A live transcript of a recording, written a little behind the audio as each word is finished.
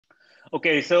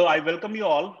Okay, so I welcome you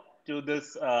all to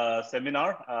this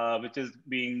seminar, which is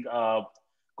being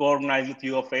co-organized with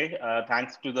U of A.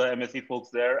 Thanks to the MSc folks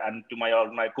there and to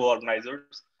my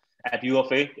co-organizers at U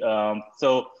of A.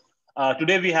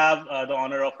 Today we have the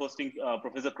honor of hosting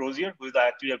Professor Crozier, who is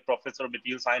actually a professor of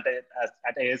material science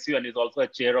at ASU and is also a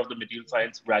chair of the material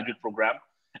science graduate program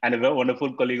and a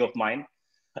wonderful colleague of mine.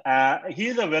 He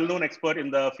is a well-known expert in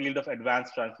the field of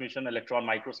advanced transmission electron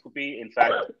microscopy. In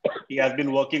fact, he has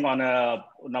been working on a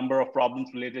number of problems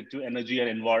related to energy and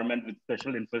environment with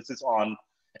special emphasis on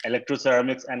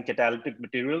electroceramics and catalytic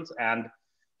materials. And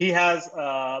he has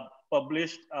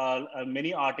published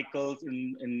many articles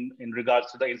in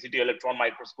regards to the in-situ electron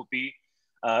microscopy.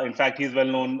 In fact, he's a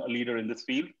well-known leader in this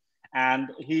field. And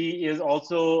he is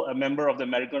also a member of the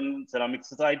American Ceramic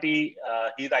Society.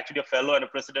 He's actually a fellow and a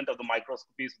president of the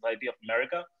Microscopy Society of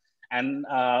America. And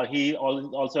he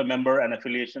also a member and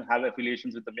have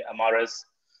affiliations with the MRS,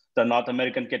 the North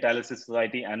American Catalysis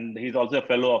Society. And he's also a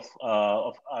fellow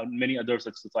of many other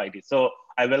such societies. So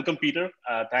I welcome Peter.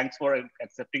 Thanks for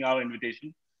accepting our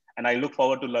invitation. And I look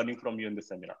forward to learning from you in this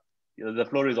seminar. The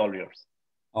floor is all yours.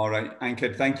 All right,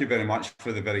 Ankit, thank you very much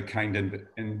for the very kind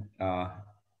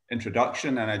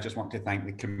introduction, and I just want to thank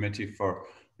the committee for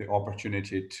the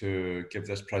opportunity to give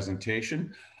this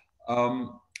presentation.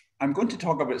 I'm going to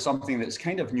talk about something that's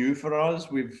kind of new for us.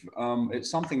 It's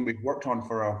something we've worked on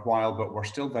for a while, but we're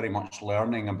still very much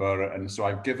learning about it. And so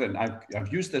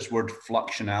I've used this word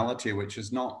fluxionality, which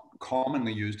is not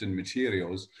commonly used in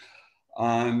materials.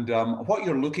 And what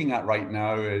you're looking at right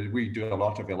now is we do a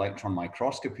lot of electron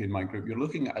microscopy in my group. You're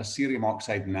looking at a cerium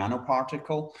oxide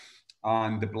nanoparticle.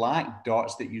 And the black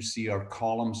dots that you see are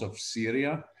columns of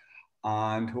ceria,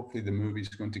 and hopefully the movie's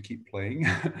going to keep playing.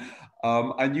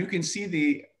 And you can see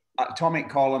the atomic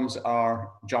columns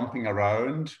are jumping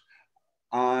around.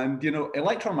 And, you know,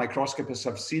 electron microscopists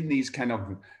have seen these kind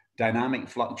of dynamic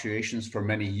fluctuations for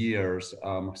many years.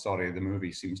 Sorry, the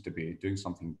movie seems to be doing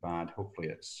something bad.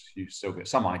 Hopefully you still get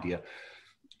some idea.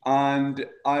 And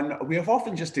we have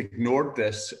often just ignored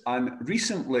this. And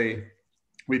recently,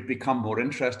 we've become more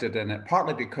interested in it,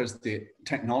 partly because the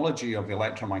technology of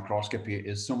electron microscopy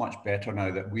is so much better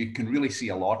now that we can really see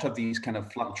a lot of these kind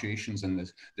of fluctuations in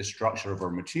the structure of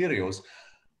our materials.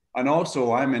 And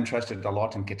also I'm interested a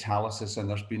lot in catalysis, and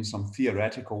there's been some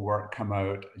theoretical work come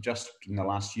out just in the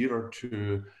last year or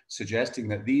two suggesting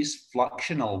that these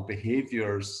fluxional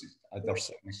behaviors, they're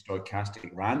certainly stochastic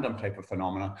random type of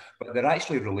phenomena, but they're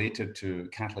actually related to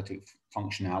catalytic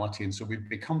functionality. And so we've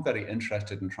become very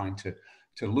interested in trying to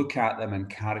look at them and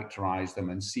characterize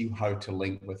them and see how to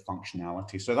link with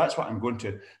functionality. So that's what I'm going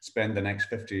to spend the next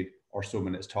 50 or so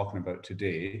minutes talking about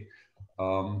today.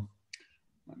 So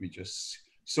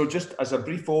just as a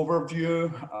brief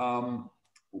overview,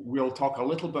 we'll talk a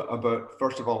little bit about,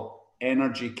 first of all,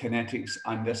 energy kinetics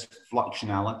and this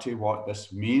fluxionality, what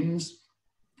this means.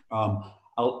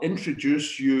 I'll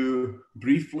introduce you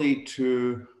briefly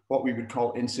to what we would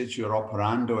call in situ or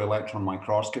operando electron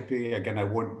microscopy. Again, I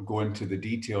won't go into the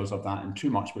details of that in too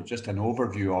much, but just an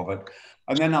overview of it.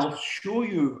 And then I'll show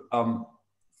you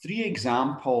 3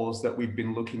 examples that we've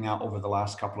been looking at over the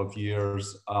last couple of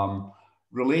years,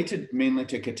 related mainly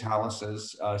to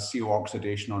catalysis, CO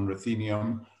oxidation on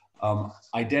ruthenium,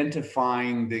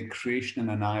 identifying the creation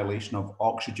and annihilation of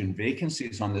oxygen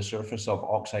vacancies on the surface of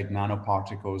oxide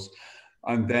nanoparticles,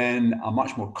 and then a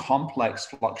much more complex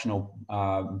fluxional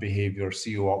behavior,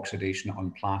 CO oxidation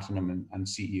on platinum and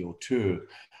CEO2.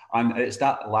 And it's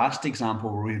that last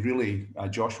example where we really,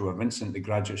 Joshua Vincent, the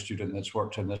graduate student that's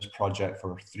worked on this project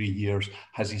for 3 years,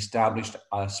 has established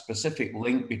a specific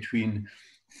link between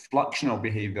fluxional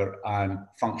behavior and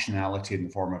functionality in the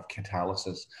form of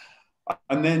catalysis.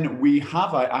 And then we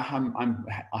have, I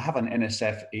have an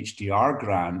NSF HDR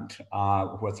grant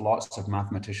with lots of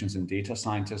mathematicians and data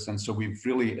scientists. And so we've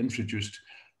really introduced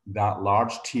that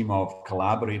large team of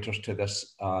collaborators to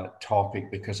this topic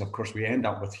because, of course, we end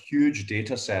up with huge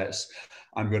data sets,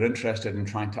 and we're interested in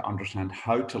trying to understand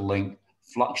how to link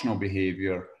fluxional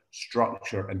behavior,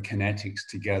 structure, and kinetics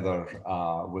together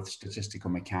with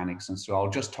statistical mechanics. And so I'll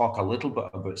just talk a little bit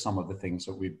about some of the things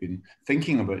that we've been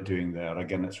thinking about doing there.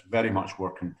 Again, it's very much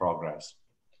work in progress.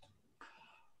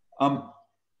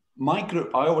 My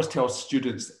group, I always tell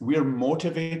students, we're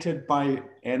motivated by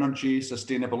energy,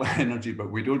 sustainable energy, but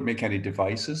we don't make any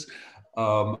devices.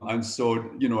 And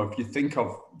so, you know, if you think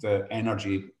of the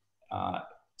energy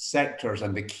sectors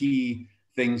and the key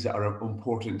things that are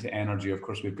important to energy, of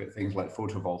course, we've got things like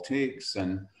photovoltaics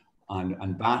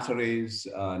and batteries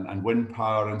and wind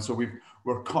power. And so we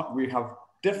have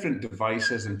different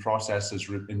devices and processes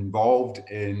involved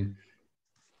in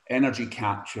energy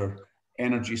capture,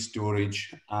 energy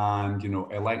storage and,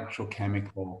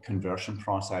 electrochemical conversion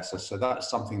processes. So that's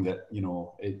something that,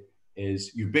 it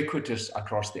is ubiquitous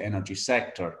across the energy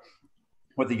sector,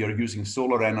 whether you're using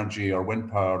solar energy or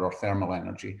wind power or thermal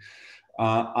energy.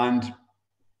 And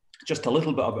just a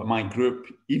little bit about my group,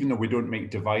 even though we don't make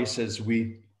devices,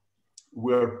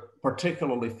 we're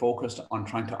particularly focused on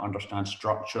trying to understand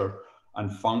structure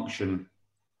and function.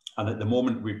 And at the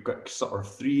moment, we've got sort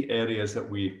of three areas that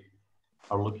we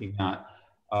are looking at.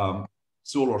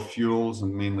 Solar fuels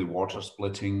and mainly water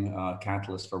splitting,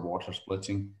 catalysts for water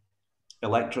splitting.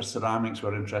 Electroceramics,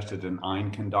 we're interested in ion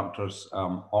conductors,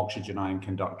 oxygen ion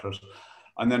conductors.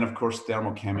 And then, of course,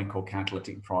 thermochemical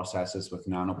catalytic processes with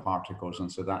nanoparticles.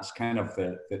 And so that's kind of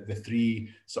the three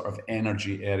sort of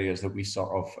energy areas that we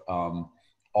sort of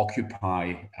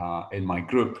occupy in my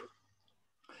group.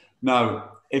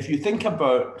 Now, if you think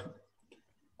about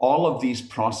all of these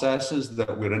processes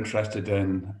that we're interested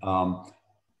in,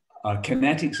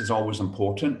 kinetics is always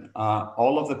important.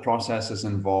 All of the processes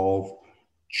involve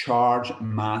charge,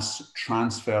 mass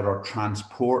transfer or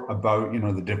transport about,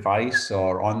 the device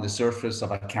or on the surface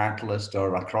of a catalyst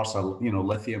or across a,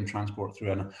 lithium transport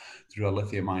through a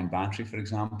lithium-ion battery, for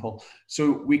example.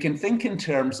 So we can think in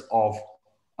terms of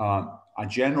a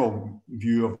general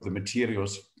view of the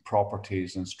materials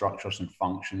properties and structures and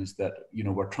functions that,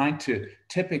 we're trying to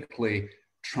typically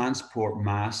transport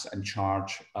mass and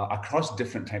charge across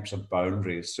different types of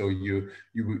boundaries. So you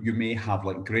may have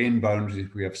like grain boundaries.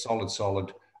 We have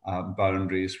solid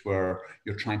boundaries where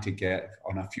you're trying to get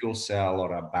on a fuel cell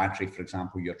or a battery, for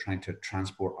example, you're trying to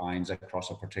transport ions across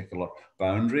a particular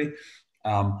boundary.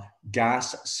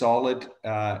 Gas, solid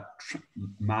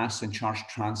mass and charge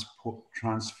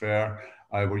transfer,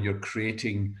 where you're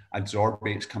creating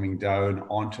adsorbates coming down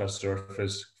onto a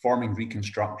surface, forming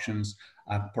reconstructions,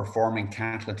 performing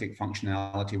catalytic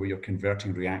functionality where you're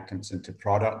converting reactants into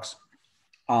products.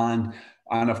 And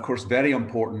of course, very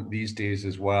important these days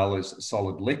as well is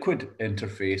solid liquid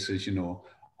interfaces,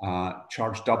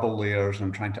 charge double layers,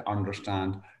 and trying to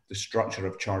understand the structure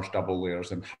of charge double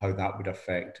layers and how that would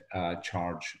affect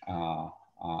charge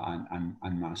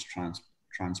and mass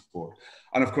transport.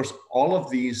 And of course, all of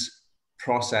these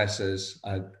processes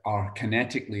are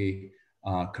kinetically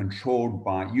controlled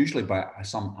usually by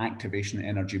some activation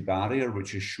energy barrier,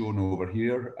 which is shown over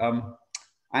here.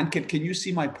 Ankit, can you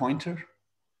see my pointer?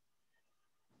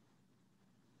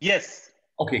 Yes.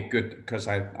 Okay, good, because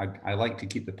I like to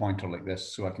keep the pointer like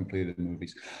this so I can play the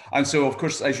movies. And so, of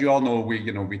course, as you all know,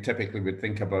 we typically would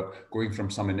think about going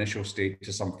from some initial state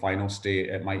to some final state.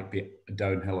 It might be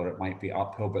downhill or it might be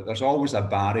uphill, but there's always a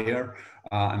barrier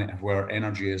and where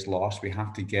energy is lost. We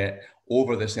have to get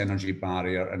over this energy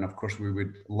barrier. And of course, we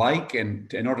would like,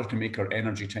 in order to make our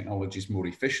energy technologies more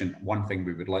efficient, one thing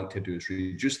we would like to do is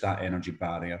reduce that energy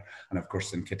barrier. And of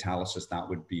course, in catalysis, that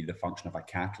would be the function of a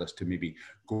catalyst to maybe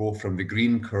go from the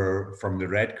green curve, from the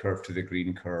red curve to the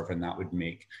green curve, and that would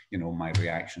make, my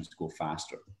reactions go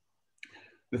faster.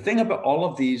 The thing about all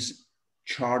of these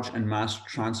charge and mass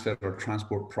transfer or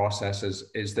transport processes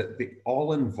is that they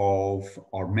all involve,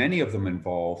 or many of them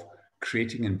involve,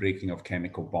 creating and breaking of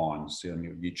chemical bonds. So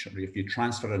if you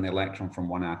transfer an electron from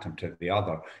one atom to the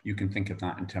other, you can think of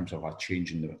that in terms of a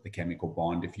change in the chemical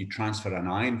bond. If you transfer an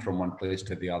ion from one place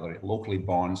to the other, it locally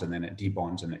bonds and then it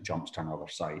debonds and it jumps to another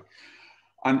site.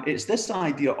 And it's this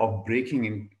idea of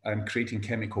breaking and creating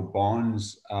chemical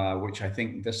bonds, which I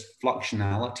think this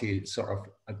fluxionality sort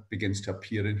of begins to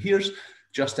appear. And here's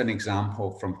just an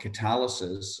example from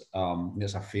catalysis.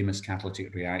 There's a famous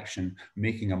catalytic reaction,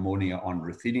 making ammonia on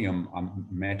ruthenium,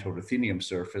 metal ruthenium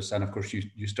surface. And of course,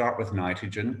 you start with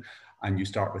nitrogen and you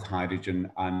start with hydrogen,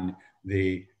 and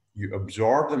you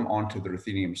absorb them onto the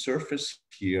ruthenium surface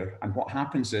here. And what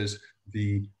happens is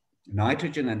the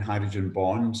nitrogen and hydrogen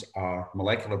bonds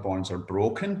molecular bonds are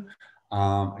broken.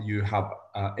 You have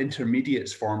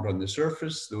intermediates formed on the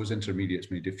surface. Those intermediates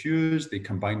may diffuse, they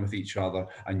combine with each other,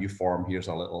 and you form, here's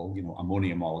a little,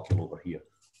 ammonia molecule over here.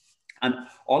 And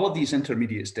all of these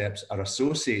intermediate steps are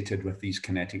associated with these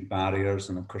kinetic barriers.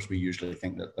 And of course, we usually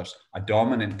think that there's a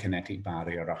dominant kinetic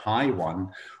barrier, a high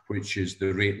one, which is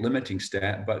the rate limiting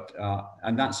step.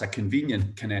 And that's a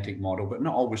convenient kinetic model, but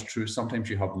not always true. Sometimes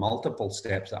you have multiple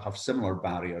steps that have similar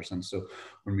barriers. And so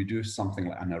when we do something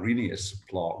like an Arrhenius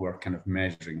plot, we're kind of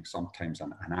measuring sometimes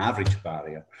an average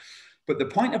barrier. But the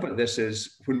point about this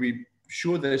is when we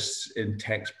show this in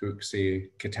textbooks, say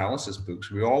catalysis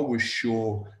books, we always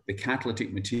show the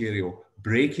catalytic material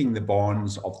breaking the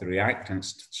bonds of the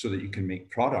reactants so that you can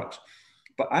make products.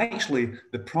 But actually,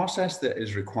 the process that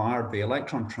is required, the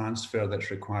electron transfer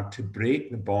that's required to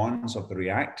break the bonds of the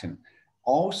reactant,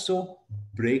 also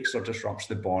breaks or disrupts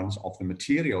the bonds of the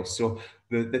material. So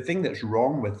the thing that's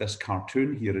wrong with this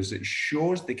cartoon here is it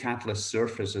shows the catalyst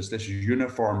surface as this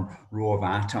uniform row of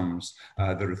atoms,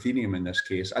 the ruthenium in this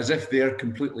case, as if they're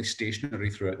completely stationary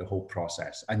throughout the whole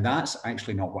process. And that's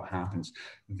actually not what happens.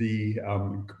 The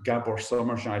Gabor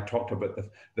Sommerjai talked about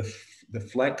the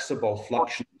flexible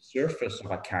fluxional surface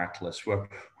of a catalyst,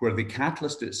 where the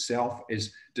catalyst itself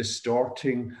is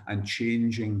distorting and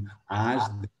changing as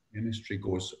the chemistry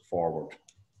goes forward.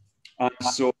 And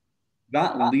so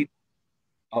that leads,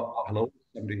 oh, hello,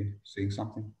 somebody saying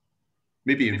something?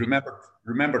 Maybe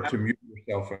remember to mute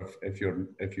yourself if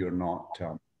you're not.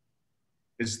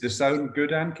 Is the sound good,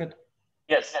 Ankit?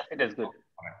 Yes, it is good.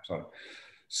 All right, sorry.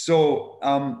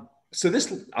 So, so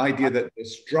this idea that the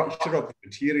structure of the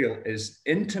material is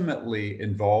intimately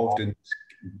involved in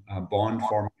bond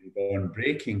forming and bond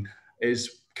breaking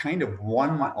is kind of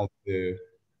one of the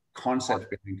concepts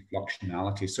behind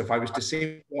fluxionality. So if I was to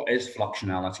say what is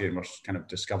fluxionality, and we're kind of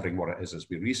discovering what it is as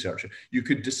we research it, you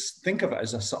could just think of it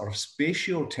as a sort of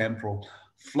spatio-temporal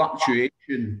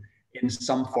fluctuation in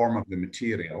some form of the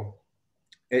material.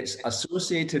 It's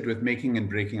associated with making and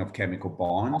breaking of chemical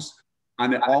bonds,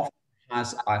 and it often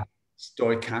has a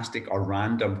stochastic or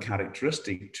random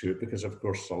characteristic to it, because of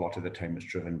course a lot of the time it's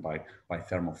driven by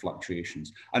thermal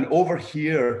fluctuations. And over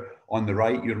here on the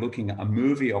right, you're looking at a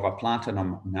movie of a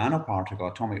platinum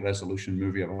nanoparticle, atomic resolution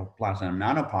movie of a platinum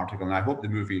nanoparticle. And I hope the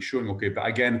movie is showing okay, but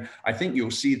again, I think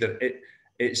you'll see that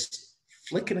it's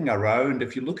flickering around.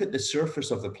 If you look at the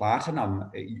surface of the platinum,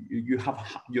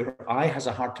 your eye has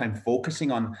a hard time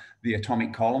focusing on the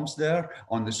atomic columns there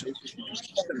on the surface.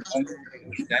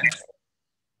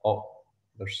 Oh,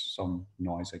 there's some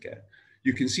noise again.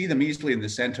 You can see them easily in the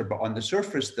center, but on the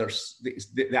surface, there's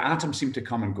the atoms seem to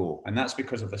come and go, and that's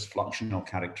because of this fluxional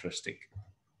characteristic.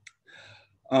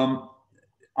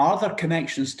 Are there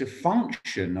connections to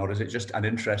function, or is it just an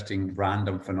interesting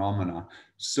random phenomena?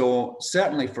 So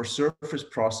certainly for surface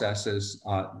processes,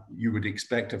 you would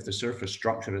expect if the surface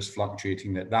structure is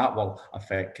fluctuating that will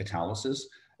affect catalysis.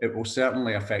 It will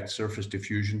certainly affect surface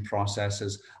diffusion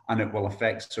processes, and it will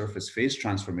affect surface phase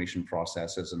transformation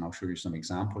processes, and I'll show you some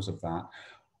examples of that.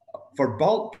 For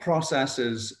bulk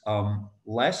processes,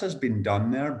 less has been done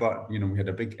there, but we had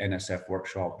a big NSF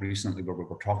workshop recently where we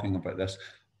were talking about this.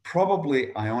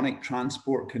 Probably ionic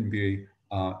transport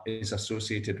is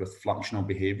associated with fluxional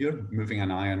behavior, moving an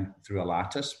ion through a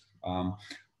lattice.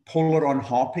 Polaron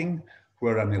hopping,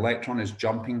 where an electron is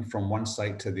jumping from one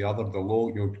site to the other,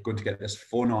 you're going to get this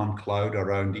phonon cloud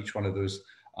around each one of those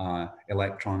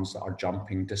electrons that are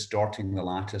jumping, distorting the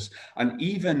lattice. And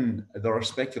even there are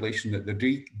speculation that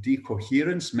the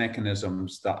decoherence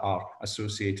mechanisms that are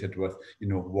associated with,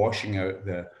 washing out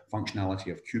the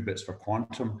functionality of qubits for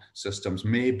quantum systems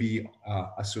may be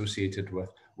associated with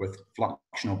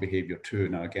fluxional behavior too.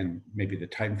 Now, again, maybe the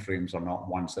timeframes are not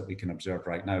ones that we can observe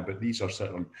right now, but these are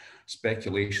certain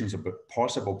speculations about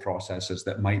possible processes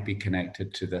that might be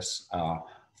connected to this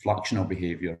fluxional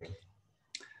behavior.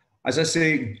 As I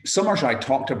say, Sommerjai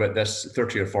talked about this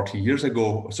 30 or 40 years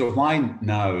ago. So why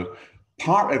now?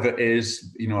 Part of it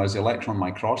is, as electron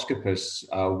microscopists,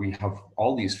 we have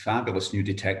all these fabulous new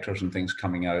detectors and things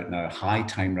coming out now, high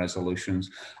time resolutions.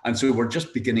 And so we're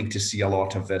just beginning to see a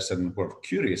lot of this, and we're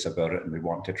curious about it, and we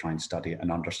want to try and study it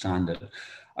and understand it.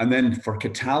 And then for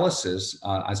catalysis,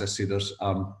 as I say, there's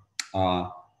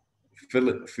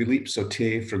Philippe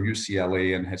Sauté from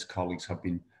UCLA and his colleagues have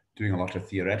been doing a lot of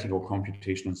theoretical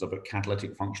computations about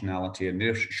catalytic functionality, and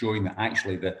they're showing that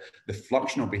actually the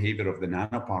fluxional behavior of the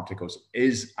nanoparticles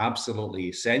is absolutely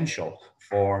essential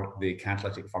for the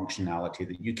catalytic functionality,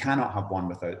 that you cannot have one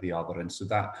without the other. And so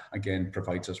that, again,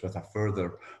 provides us with a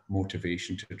further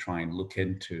motivation to try and look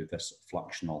into this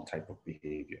fluxional type of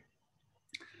behavior.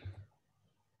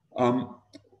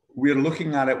 We're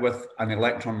looking at it with an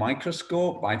electron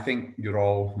microscope. I think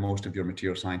most of your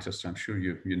material scientists, I'm sure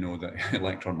you know that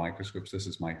electron microscopes, this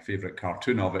is my favorite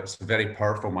cartoon of it. It's a very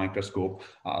powerful microscope.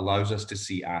 It allows us to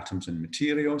see atoms and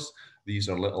materials. These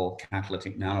are little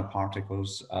catalytic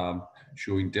nanoparticles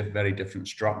showing very different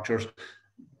structures.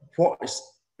 What is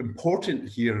important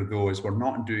here, though, is we're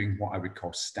not doing what I would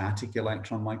call static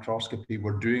electron microscopy.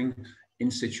 We're doing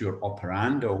in situ or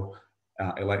operando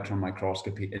electron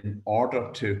microscopy in order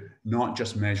to not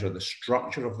just measure the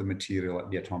structure of the material at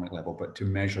the atomic level, but to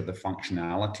measure the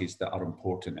functionalities that are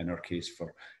important in our case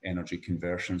for energy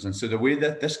conversions. And so the way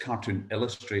that this cartoon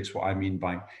illustrates what I mean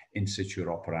by in situ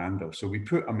or operando. So we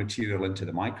put a material into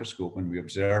the microscope and we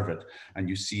observe it, and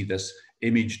you see this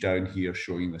image down here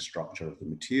showing the structure of the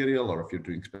material, or if you're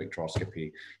doing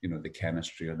spectroscopy, the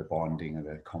chemistry or the bonding or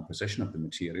the composition of the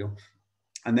material.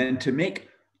 And then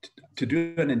to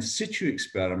do an in situ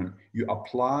experiment, you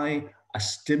apply a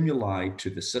stimuli to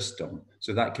the system.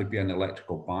 So that could be an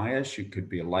electrical bias, it could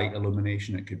be a light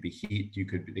illumination, it could be heat, you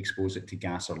could expose it to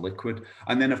gas or liquid.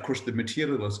 And then of course the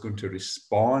material is going to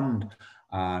respond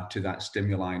to that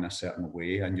stimuli in a certain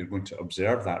way, and you're going to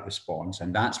observe that response.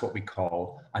 And that's what we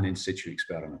call an in situ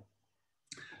experiment.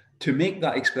 To make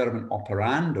that experiment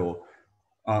operando,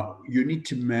 you need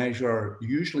to measure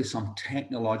usually some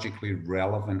technologically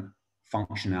relevant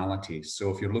functionality. So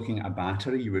if you're looking at a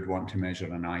battery, you would want to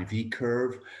measure an IV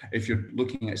curve. If you're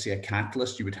looking at, say, a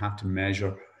catalyst, you would have to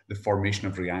measure the formation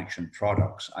of reaction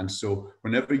products. And so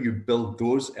whenever you build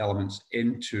those elements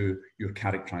into your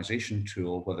characterization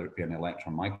tool, whether it be an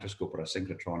electron microscope or a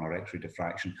synchrotron or X-ray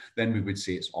diffraction, then we would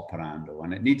say it's operando.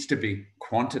 And it needs to be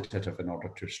quantitative in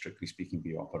order to, strictly speaking,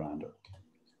 be operando.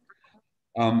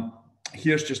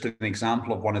 Here's just an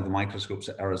example of one of the microscopes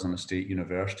at Arizona State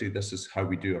University. This is how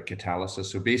we do our catalysis.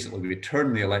 So basically we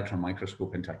turn the electron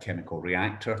microscope into a chemical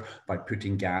reactor by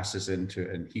putting gases into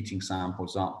and heating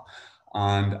samples up.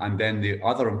 And then the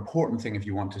other important thing if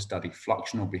you want to study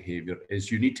fluxional behavior is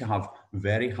you need to have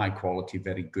very high quality,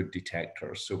 very good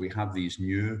detectors. So we have these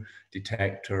new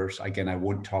detectors. Again, I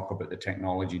won't talk about the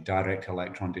technology, direct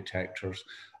electron detectors.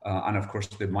 And of course,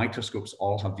 the microscopes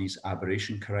all have these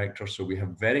aberration correctors. So we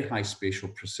have very high spatial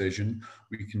precision.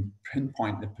 We can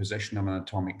pinpoint the position of an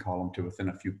atomic column to within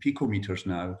a few picometers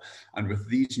now. And with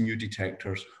these new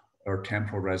detectors, our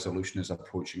temporal resolution is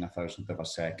approaching 1,000th of a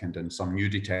second, and some new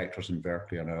detectors in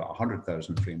Berkeley are now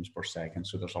 100,000 frames per second.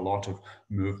 So there's a lot of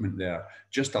movement there.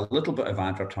 Just a little bit of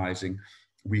advertising.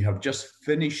 We have just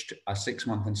finished a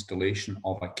 6-month installation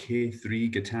of a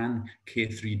K3 Gatan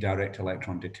K3 direct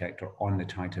electron detector on the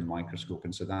Titan microscope.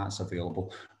 And so that's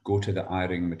available. Go to the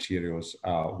iRing Materials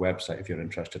website if you're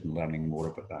interested in learning more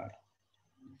about that.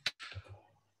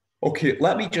 Okay,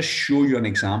 let me just show you an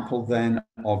example then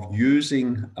of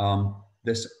using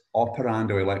this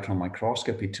operando electron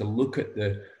microscopy to look at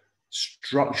the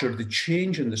structure, the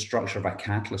change in the structure of a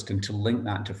catalyst, and to link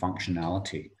that to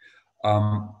functionality.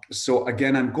 So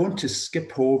again, I'm going to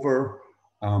skip over,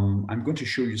 I'm going to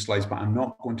show you slides, but I'm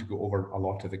not going to go over a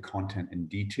lot of the content in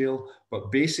detail.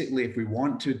 But basically, if we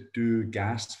want to do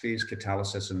gas phase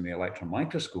catalysis in the electron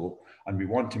microscope, and we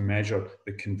want to measure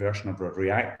the conversion of a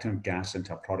reactant gas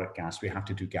into a product gas, we have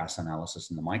to do gas analysis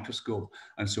in the microscope.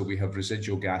 And so we have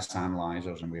residual gas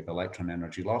analyzers and we have electron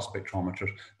energy loss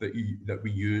spectrometers that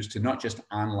we use to not just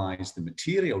analyze the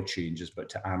material changes, but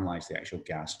to analyze the actual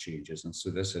gas changes. And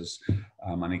so this is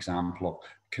an example of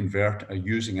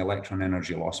using electron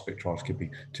energy loss spectroscopy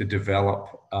to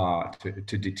develop,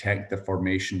 to detect the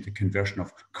formation, the conversion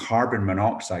of carbon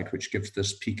monoxide, which gives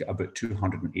this peak at about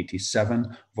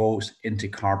 287 volts, into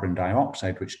carbon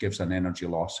dioxide, which gives an energy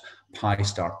loss pi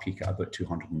star peak at about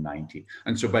 290.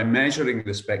 And so by measuring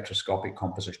the spectroscopic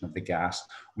composition of the gas,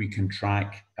 we can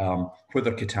track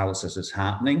whether catalysis is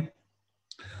happening.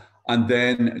 And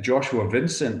then Joshua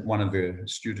Vincent, one of the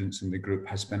students in the group,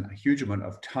 has spent a huge amount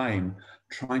of time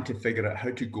trying to figure out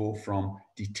how to go from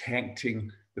detecting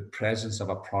the presence of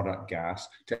a product gas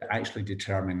to actually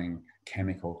determining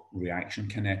chemical reaction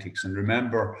kinetics. And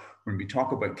remember, when we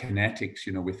talk about kinetics,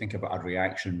 you know, we think about a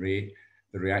reaction rate.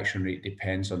 The reaction rate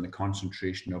depends on the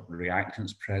concentration of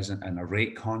reactants present and a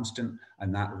rate constant,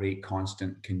 and that rate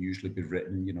constant can usually be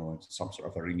written, you know, in some sort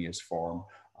of Arrhenius form,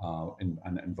 and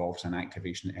it involves an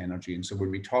activation energy. And so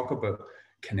when we talk about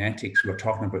kinetics, we're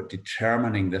talking about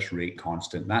determining this rate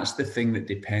constant. That's the thing that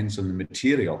depends on the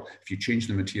material. If you change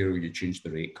the material, you change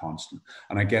the rate constant.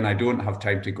 And again, I don't have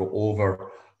time to go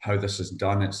over how this is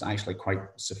done. It's actually quite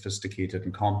sophisticated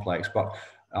and complex, but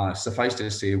suffice to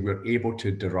say, we're able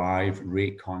to derive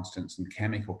rate constants and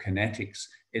chemical kinetics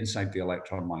inside the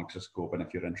electron microscope. And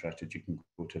if you're interested, you can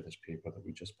go to this paper that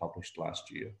we just published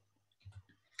last year.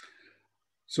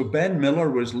 So Ben Miller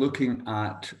was looking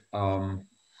at CO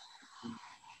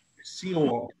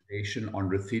oxidation on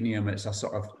ruthenium. It's a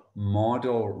sort of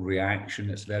model reaction.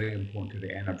 It's very important to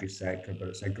the energy sector, but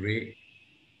it's a great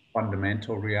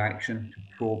fundamental reaction to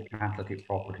probe catalytic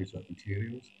properties of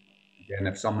materials. Again,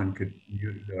 if someone could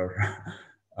mute their,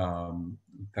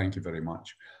 thank you very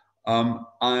much.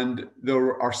 And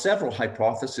there are several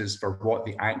hypotheses for what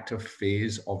the active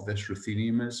phase of this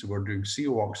ruthenium is. So we're doing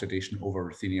CO oxidation over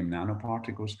ruthenium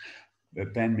nanoparticles.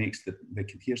 Ben makes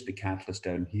here's the catalyst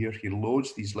down here. He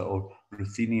loads these little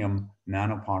ruthenium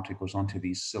nanoparticles onto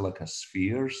these silica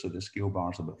spheres. So the scale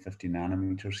bar is about 50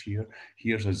 nanometers here.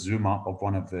 Here's a zoom up of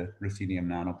one of the ruthenium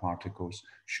nanoparticles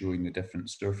showing the different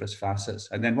surface facets.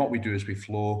 And then what we do is we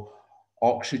flow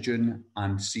oxygen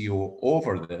and CO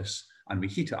over this. and we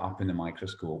heat it up in the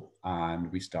microscope,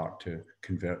 and we start to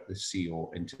convert the CO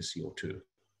into CO2.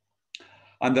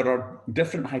 And there are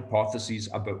different hypotheses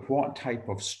about what type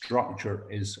of structure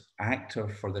is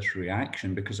active for this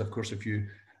reaction, because of course,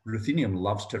 ruthenium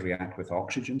loves to react with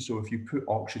oxygen. So if you put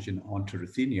oxygen onto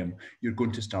ruthenium, you're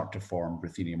going to start to form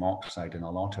ruthenium oxide. And a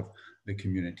lot of the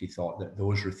community thought that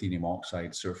those ruthenium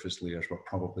oxide surface layers were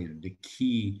probably the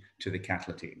key to the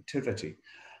catalytic activity.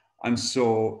 And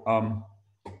so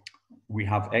we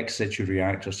have ex situ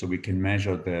reactors, so we can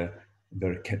measure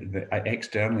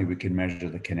externally, we can measure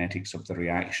the kinetics of the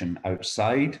reaction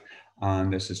outside.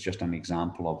 And this is just an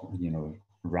example of,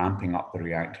 ramping up the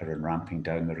reactor and ramping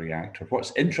down the reactor.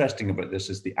 What's interesting about this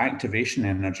is the activation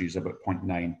energy is about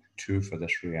 0.92 for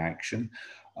this reaction.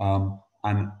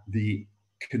 And the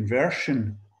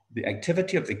conversion, the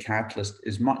activity of the catalyst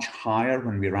is much higher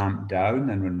when we ramp down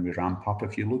than when we ramp up.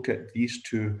 If you look at these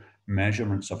two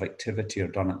measurements of activity are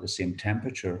done at the same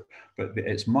temperature, but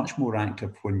it's much more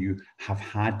active when you have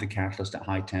had the catalyst at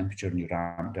high temperature and you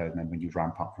ramp down than when you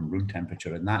ramp up from room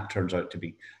temperature. And that turns out to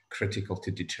be critical to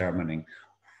determining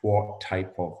what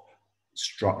type of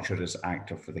structure is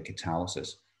active for the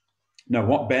catalysis. Now,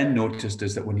 what Ben noticed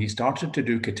is that when he started to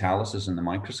do catalysis in the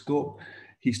microscope,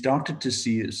 he started to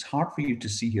see, it's hard for you to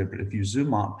see here, but if you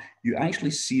zoom up, you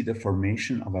actually see the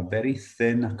formation of a very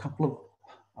thin, a couple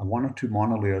of one or two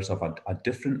monolayers of a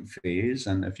different phase.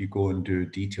 And if you go and do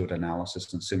detailed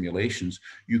analysis and simulations,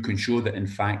 you can show that in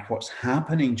fact, what's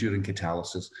happening during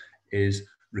catalysis is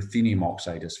ruthenium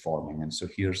oxide is forming. And so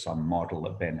here's a model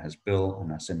that Ben has built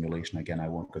and a simulation. Again, I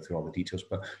won't go through all the details,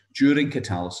 but during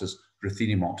catalysis,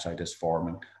 ruthenium oxide is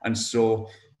forming. And so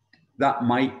that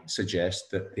might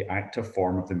suggest that the active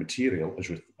form of the material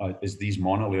is these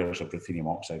monolayers of ruthenium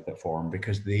oxide that form,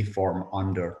 because they form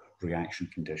under reaction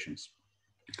conditions.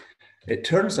 It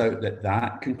turns out that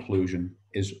that conclusion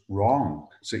is wrong.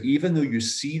 So even though you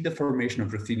see the formation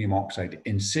of ruthenium oxide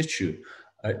in situ,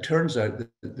 it turns out that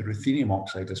the ruthenium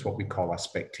oxide is what we call a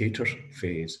spectator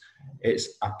phase. It's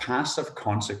a passive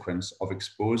consequence of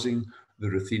exposing the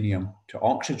ruthenium to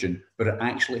oxygen, but it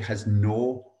actually has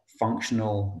no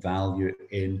functional value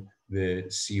in the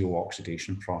CO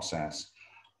oxidation process.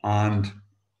 And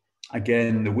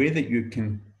again, the way that you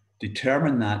can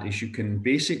determine that is you can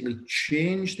basically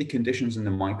change the conditions in the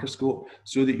microscope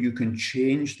so that you can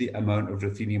change the amount of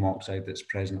ruthenium oxide that's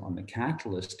present on the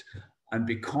catalyst. And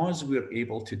because we're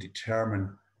able to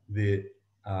determine the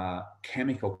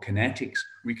chemical kinetics,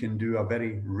 we can do a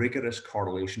very rigorous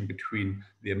correlation between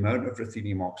the amount of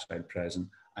ruthenium oxide present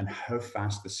and how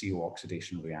fast the CO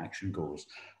oxidation reaction goes.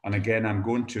 And again, I'm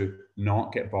going to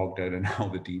not get bogged down in all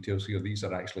the details here. These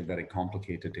are actually very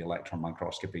complicated electron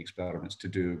microscopy experiments to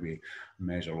do. We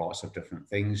measure lots of different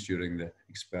things during the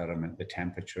experiment, the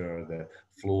temperature, the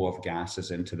flow of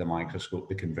gases into the microscope,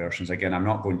 the conversions. Again, I'm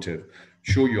not going to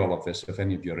show you all of this. If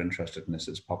any of you are interested in this,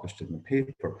 it's published in the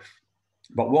paper.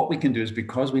 But what we can do is,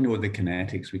 because we know the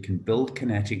kinetics, we can build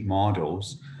kinetic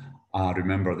models.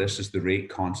 Remember, this is the rate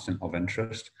constant of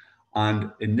interest. And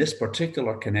in this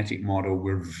particular kinetic model,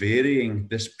 we're varying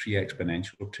this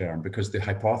pre-exponential term because the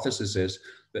hypothesis is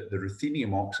that the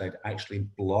ruthenium oxide actually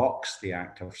blocks the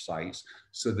active sites.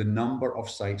 So the number of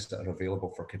sites that are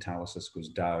available for catalysis goes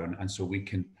down. And so we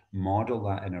can model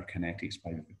that in our kinetics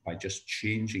by just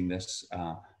changing this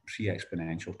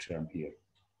pre-exponential term here.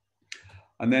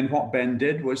 And then what Ben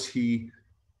did was he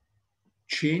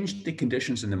changed the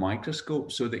conditions in the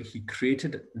microscope so that he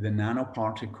created the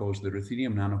nanoparticles, the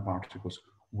ruthenium nanoparticles,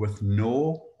 with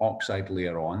no oxide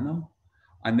layer on them.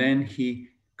 And then he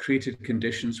created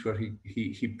conditions where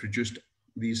he produced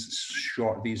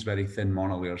these very thin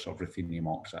monolayers of ruthenium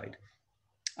oxide.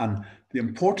 And the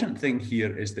important thing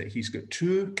here is that he's got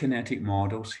two kinetic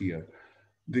models here.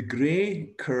 The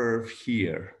gray curve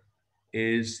here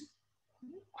is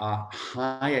a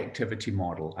high activity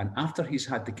model. And after he's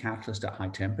had the catalyst at high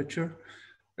temperature,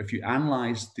 if you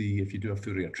analyze if you do a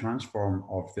Fourier transform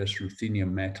of this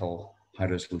ruthenium metal high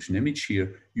resolution image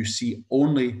here, you see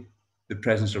only the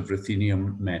presence of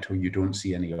ruthenium metal. You don't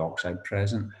see any oxide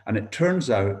present. And it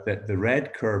turns out that the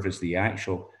red curve is the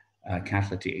actual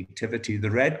catalytic activity.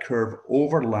 The red curve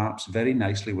overlaps very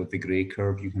nicely with the gray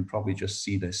curve. You can probably just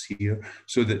see this here.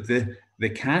 So that the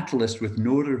catalyst with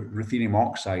no ruthenium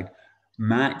oxide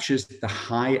matches the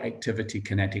high activity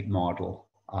kinetic model.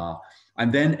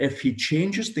 And then if he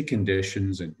changes the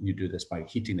conditions, and you do this by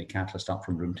heating the catalyst up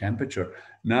from room temperature,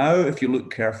 now if you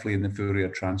look carefully in the Fourier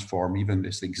transform, even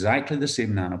it's exactly the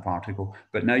same nanoparticle,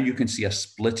 but now you can see a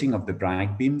splitting of the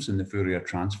Bragg beams in the Fourier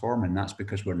transform, and that's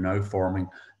because we're now forming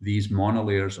these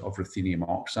monolayers of ruthenium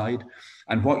oxide.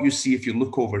 And what you see if you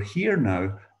look over here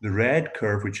now, the red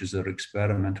curve, which is our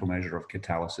experimental measure of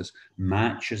catalysis,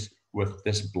 matches with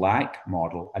this black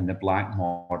model, and the black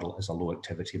model is a low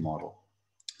activity model.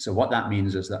 So what that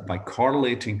means is that by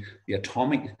correlating the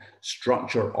atomic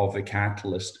structure of the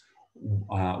catalyst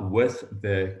with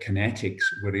the kinetics,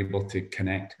 we're able to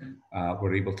connect,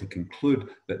 we're able to conclude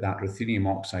that that ruthenium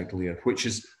oxide layer, which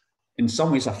is in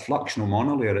some ways a fluxional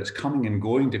monolayer, it's coming and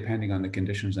going depending on the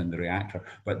conditions in the reactor,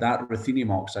 but that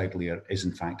ruthenium oxide layer is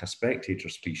in fact a spectator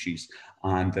species,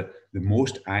 and the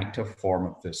most active form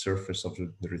of the surface of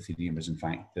the ruthenium is in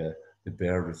fact the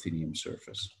bare ruthenium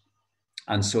surface.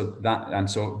 And so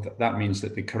that means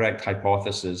that the correct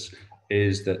hypothesis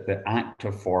is that the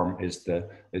active form is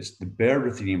it's the bare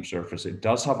ruthenium surface. It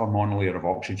does have a monolayer of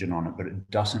oxygen on it, but it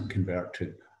doesn't convert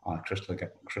to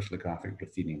crystallographic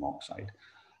ruthenium oxide.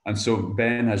 And so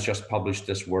Ben has just published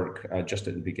this work just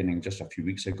at the beginning, just a few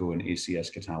weeks ago, in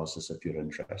ACS Catalysis, if you're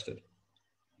interested.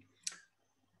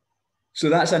 So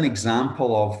that's an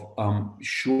example of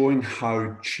showing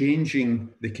how changing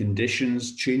the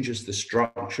conditions changes the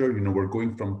structure. You know, we're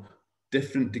going from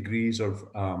different degrees of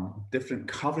different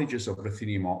coverages of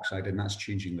ruthenium oxide, and that's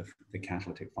changing the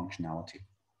catalytic functionality.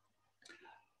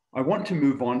 I want to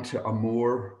move on to a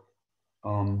more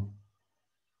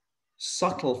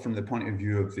subtle from the point of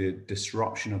view of the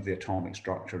disruption of the atomic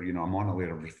structure. You know, a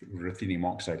monolayer of ruthenium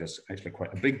oxide is actually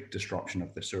quite a big disruption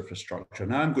of the surface structure.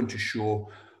 Now I'm going to show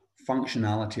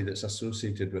functionality that's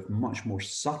associated with much more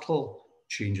subtle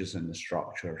changes in the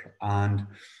structure. And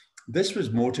this was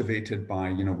motivated by,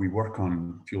 you know, we work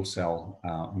on fuel cell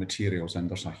materials, and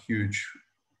there's a huge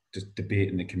debate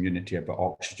in the community about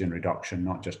oxygen reduction,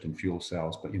 not just in fuel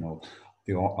cells, but, you know,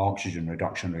 the oxygen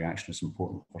reduction reaction is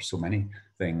important for so many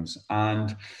things.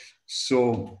 And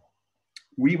so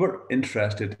we were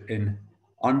interested in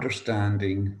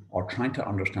understanding or trying to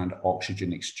understand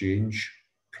oxygen exchange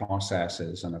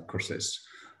processes. And of course,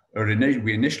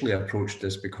 we initially approached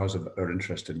this because of our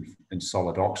interest in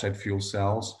solid oxide fuel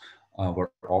cells, where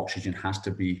oxygen has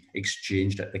to be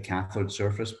exchanged at the cathode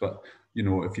surface. But, you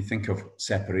know, if you think of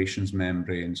separations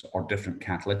membranes or different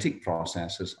catalytic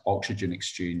processes, oxygen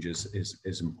exchanges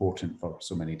is important for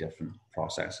so many different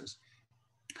processes.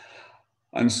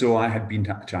 And so I had been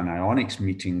to an ionics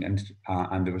meeting,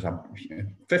 and there was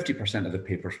 50% of the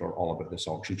papers were all about this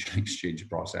oxygen exchange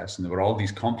process. And there were all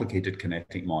these complicated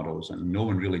kinetic models, and no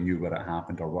one really knew where it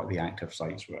happened or what the active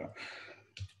sites were.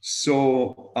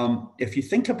 So if you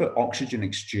think about oxygen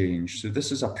exchange, so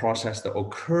this is a process that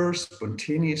occurs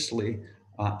spontaneously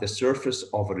at the surface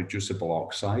of a reducible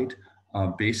oxide.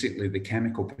 Basically, the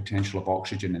chemical potential of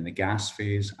oxygen in the gas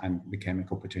phase and the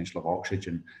chemical potential of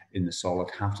oxygen in the solid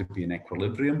have to be in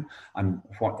equilibrium. And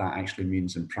what that actually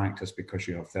means in practice, because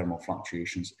you have thermal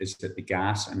fluctuations, is that the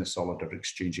gas and the solid are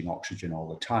exchanging oxygen all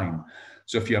the time.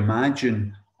 So if you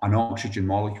imagine an oxygen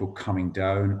molecule coming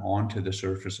down onto the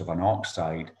surface of an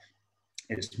oxide,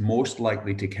 it's most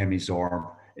likely to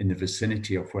chemisorb in the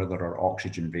vicinity of where there are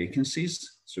oxygen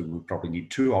vacancies. So we probably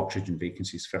need two oxygen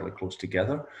vacancies fairly close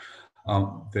together.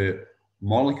 The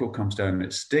molecule comes down and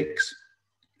it sticks.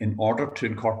 In order to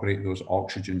incorporate those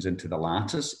oxygens into the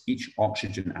lattice, each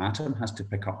oxygen atom has to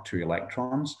pick up 2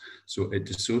 electrons. So it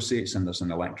dissociates and there's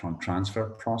an electron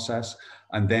transfer process.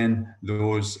 And then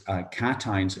those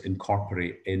cations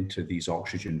incorporate into these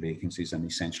oxygen vacancies, and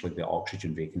essentially the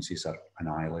oxygen vacancies are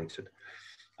annihilated.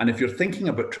 And if you're thinking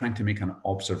about trying to make an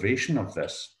observation of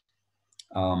this,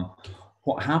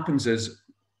 what happens is,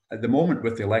 at the moment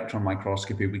with the electron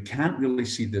microscopy, we can't really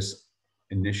see this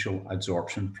initial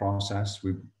adsorption process.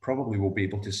 We probably will be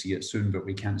able to see it soon, but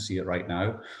we can't see it right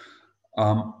now.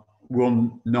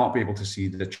 We'll not be able to see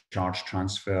the charge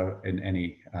transfer in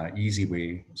any easy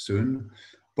way soon,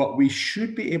 but we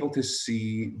should be able to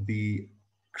see the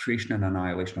creation and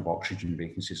annihilation of oxygen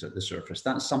vacancies at the surface.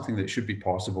 That's something that should be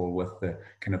possible with the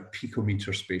kind of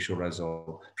picometer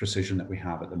spatial precision that we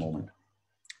have at the moment.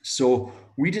 So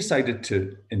we decided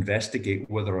to investigate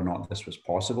whether or not this was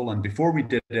possible. And before we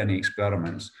did any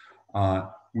experiments,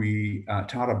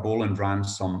 Tara Boland ran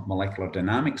some molecular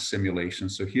dynamics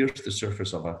simulations. So here's the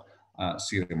surface of a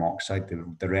cerium oxide.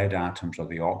 The red atoms are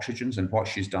the oxygens. And what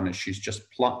she's done is she's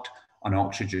just plucked an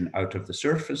oxygen out of the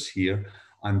surface here.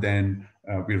 And then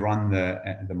we run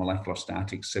the molecular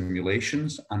static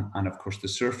simulations. And of course, the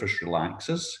surface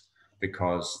relaxes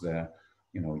because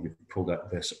you've pulled out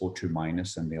this O2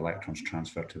 minus and the electrons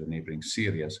transfer to the neighboring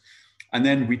series. And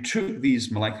then we took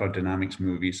these molecular dynamics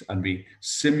movies and we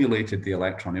simulated the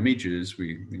electron images.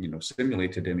 We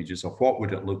simulated images of what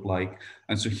would it look like.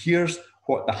 And so here's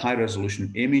what the high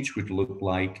resolution image would look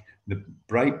like. The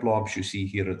bright blobs you see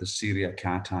here are the Syria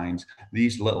cations.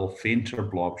 These little fainter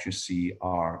blobs you see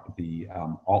are the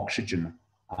oxygen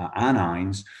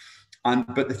anions.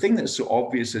 But the thing that's so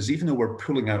obvious is, even though we're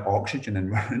pulling out oxygen and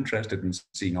we're interested in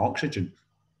seeing oxygen,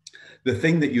 the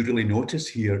thing that you really notice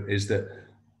here is that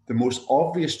the most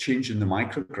obvious change in the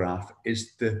micrograph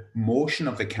is the motion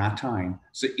of the cation.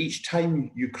 So each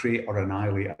time you create or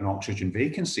annihilate an oxygen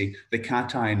vacancy, the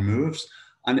cation moves,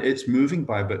 and it's moving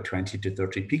by about 20 to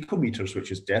 30 picometers,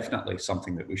 which is definitely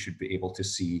something that we should be able to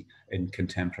see in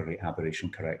contemporary aberration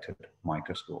corrected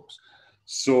microscopes.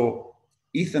 So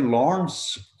Ethan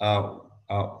Lawrence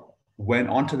went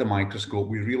onto the microscope.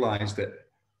 We realized that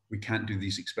we can't do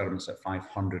these experiments at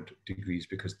 500 degrees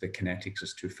because the kinetics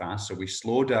is too fast. So we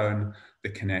slow down the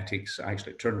kinetics.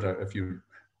 Actually, it turns out if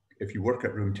you work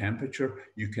at room temperature,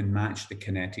 you can match the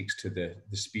kinetics to the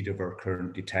speed of our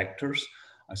current detectors.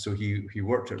 So he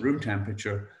worked at room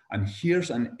temperature, and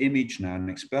here's an image now, an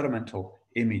experimental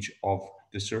image of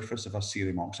the surface of a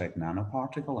cerium oxide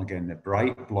nanoparticle. Again, the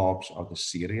bright blobs are the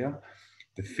ceria,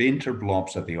 the fainter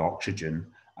blobs are the oxygen,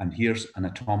 and here's an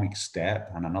atomic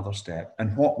step and another step.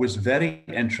 And what was very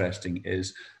interesting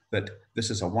is that this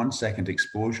is a 1 second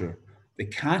exposure. The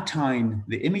cation,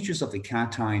 the images of the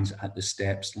cations at the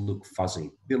steps look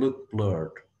fuzzy, they look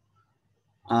blurred.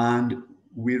 And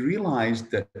we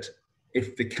realized that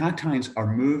if the cations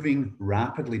are moving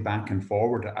rapidly back and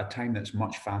forward at a time that's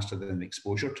much faster than the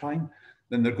exposure time,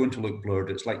 then they're going to look blurred.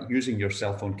 It's like using your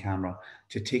cell phone camera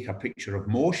to take a picture of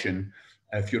motion.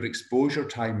 If your exposure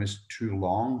time is too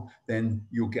long, then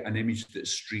you'll get an image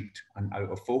that's streaked and out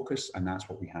of focus, and that's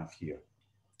what we have here.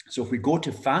 So if we go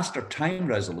to faster time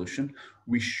resolution,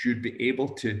 we should be able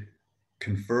to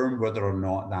confirm whether or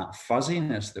not that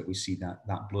fuzziness that we see,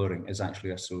 that blurring, is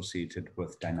actually associated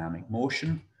with dynamic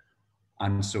motion.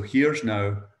 And so here's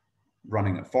now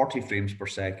running at 40 frames per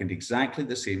second, exactly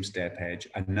the same step edge.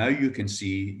 And now you can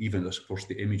see, even though of course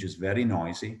the image is very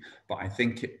noisy, but I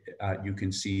think you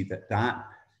can see that that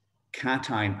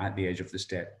cation at the edge of the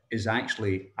step is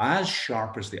actually as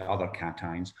sharp as the other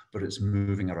cations, but it's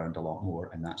moving around a lot more,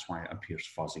 and that's why it appears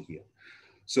fuzzy here.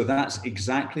 So that's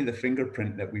exactly the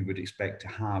fingerprint that we would expect to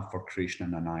have for creation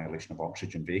and annihilation of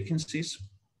oxygen vacancies.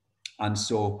 And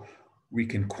so we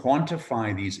can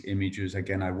quantify these images.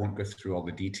 Again, I won't go through all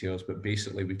the details, but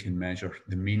basically we can measure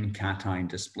the mean cation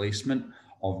displacement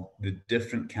of the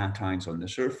different cations on the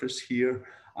surface here.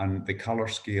 And the color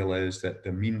scale is that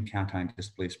the mean cation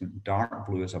displacement, dark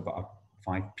blue, is about a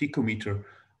 5 picometer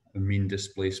mean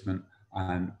displacement,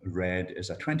 and red is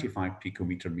a 25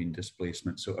 picometer mean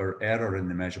displacement. So our error in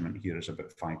the measurement here is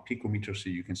about 5 picometers. So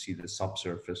you can see the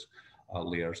subsurface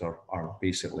layers are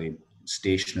basically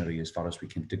stationary as far as we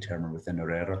can determine within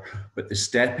our error. But the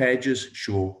step edges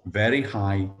show very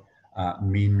high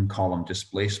mean column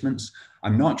displacements.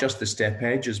 And not just the step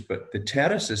edges, but the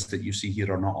terraces that you see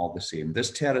here are not all the same.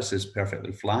 This terrace is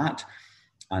perfectly flat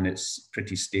and it's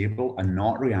pretty stable and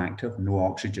not reactive, no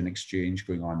oxygen exchange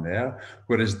going on there.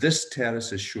 Whereas this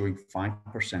terrace is showing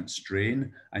 5%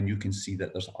 strain, and you can see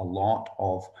that there's a lot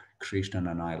of creation and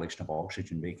annihilation of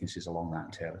oxygen vacancies along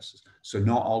that terraces. So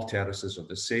not all terraces are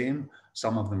the same.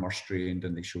 Some of them are strained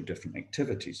and they show different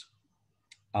activities.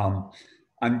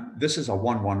 And this is a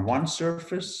 111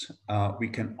 surface. We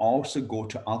can also go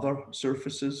to other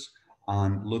surfaces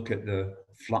and look at the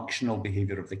fluxional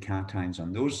behavior of the cations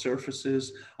on those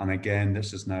surfaces. And again,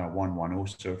 this is now a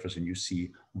 110 surface, and you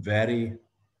see very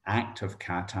active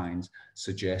cations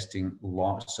suggesting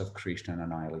lots of creation and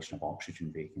annihilation of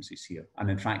oxygen vacancies here. And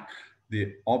in fact,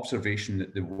 the observation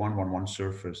that the 111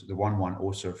 surface, the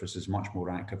 110 surface is much more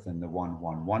active than the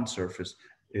 111 surface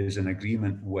is in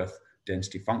agreement with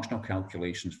density functional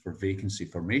calculations for vacancy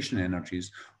formation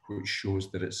energies, which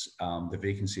shows that it's the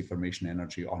vacancy formation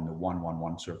energy on the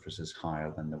 111 surface is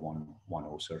higher than the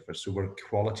 110 surface. So we're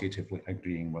qualitatively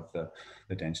agreeing with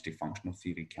the density functional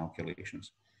theory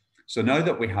calculations. So now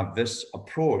that we have this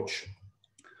approach,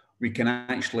 we can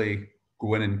actually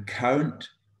go in and count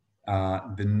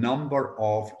the number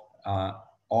of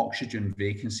oxygen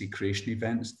vacancy creation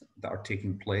events that are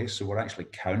taking place. So we're actually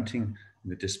counting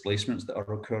the displacements that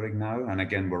are occurring now. And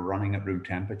again, we're running at room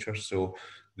temperature. So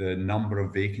the number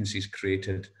of vacancies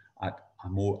created at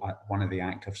one of the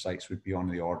active sites would be on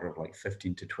the order of like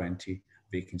 15 to 20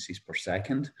 vacancies per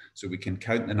second. So we can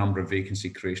count the number of vacancy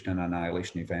creation and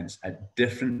annihilation events at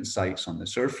different sites on the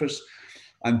surface.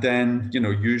 And then, you know,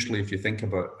 usually if you think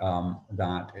about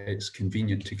that, it's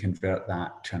convenient to convert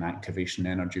that to an activation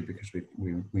energy because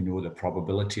we know the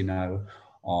probability now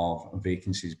of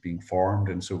vacancies being formed.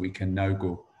 And so we can now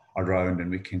go around and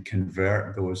we can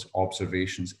convert those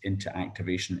observations into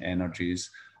activation energies.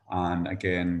 And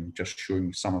again, just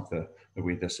showing some of the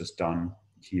way this is done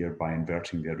here by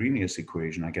inverting the Arrhenius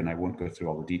equation. Again, I won't go through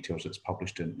all the details.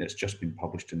 It's just been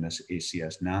published in this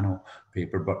ACS Nano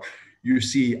paper, but you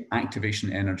see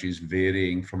activation energies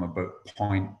varying from about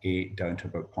 0.8 down to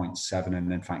about 0.7,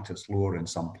 and in fact, it's lower in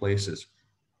some places.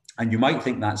 And you might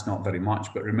think that's not very much,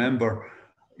 but remember,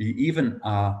 even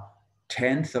a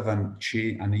tenth of an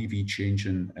EV change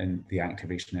in the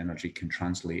activation energy can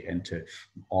translate into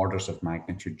orders of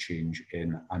magnitude change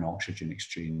in an oxygen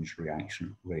exchange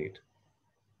reaction rate.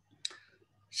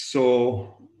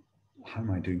 So how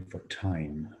am I doing for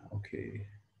time? Okay.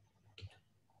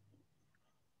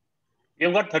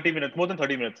 You've got 30 minutes, more than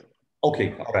 30 minutes.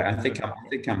 Okay, all right.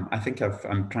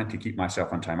 I'm trying to keep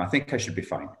myself on time. I think I should be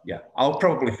fine. Yeah, I'll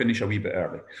probably finish a wee bit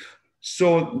early.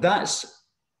 So that's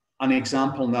an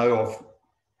example now of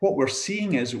what we're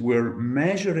seeing is we're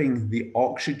measuring the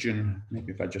oxygen.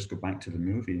 Maybe if I just go back to the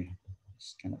movie,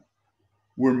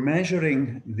 we're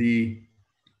measuring the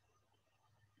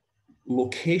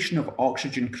location of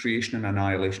oxygen creation and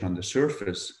annihilation on the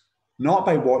surface, not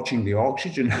by watching the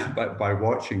oxygen, but by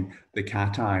watching the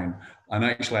cation. And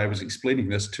actually, I was explaining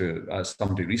this to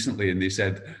somebody recently, and they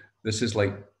said, this is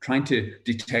like trying to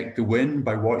detect the wind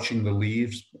by watching the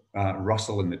leaves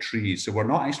rustle in the trees. So we're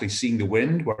not actually seeing the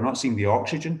wind, we're not seeing the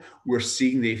oxygen, we're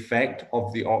seeing the effect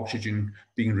of the oxygen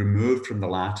being removed from the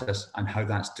lattice and how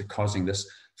that's causing this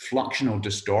fluxional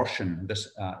distortion,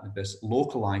 this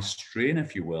localized strain,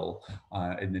 if you will,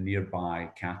 in the nearby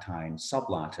cation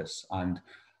sublattice.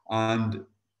 And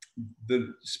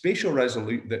the spatial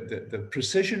resolution, the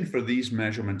precision for these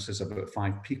measurements is about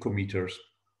 5 picometers.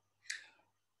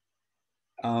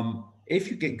 If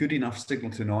you get good enough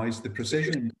signal to noise, the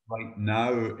precision right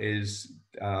now is,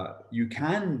 you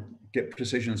can get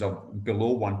precisions of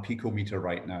below 1 picometer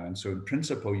right now. And so in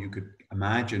principle, you could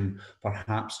imagine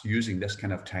perhaps using this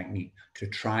kind of technique to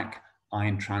track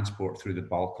ion transport through the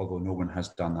bulk, although no one has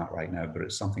done that right now, but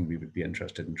it's something we would be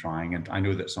interested in trying. And I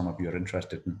know that some of you are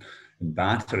interested in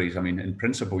batteries. I mean, in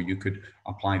principle, you could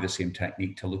apply the same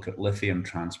technique to look at lithium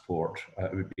transport.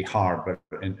 It would be hard, but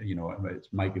you know, it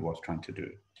might be worth trying to do.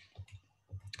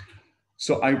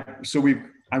 So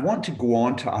I want to go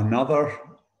on to another.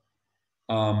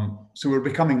 So we're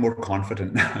becoming more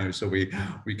confident now. So we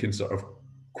can sort of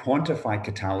quantify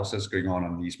catalysis going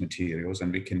on these materials,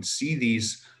 and we can see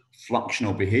these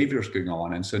fluxional behaviors going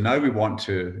on. And so now we want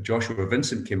to, Joshua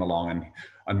Vincent came along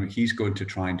and he's going to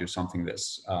try and do something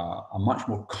that's a much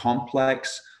more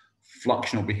complex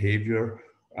fluxional behavior.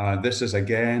 This is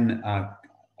again,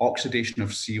 oxidation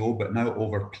of CO, but now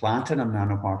over platinum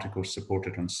nanoparticles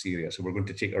supported on ceria. So we're going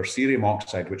to take our cerium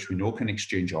oxide, which we know can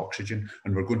exchange oxygen,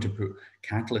 and we're going to put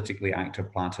catalytically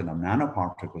active platinum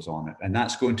nanoparticles on it. And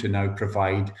that's going to now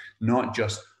provide not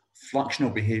just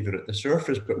fluxional behavior at the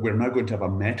surface, but we're now going to have a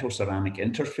metal ceramic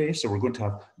interface. So we're going to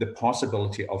have the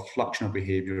possibility of fluxional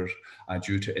behaviors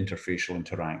due to interfacial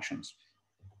interactions.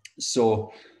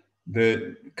 So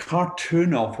the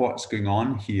cartoon of what's going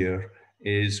on here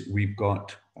is we've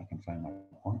got, if I can find my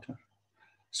pointer.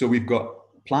 So we've got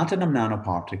platinum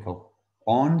nanoparticle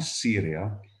on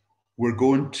ceria. We're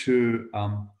going to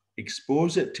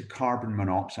expose it to carbon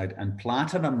monoxide, and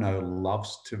platinum now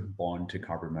loves to bond to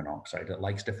carbon monoxide. It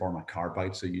likes to form a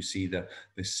carbide. So you see the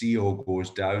CO goes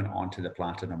down onto the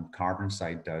platinum carbon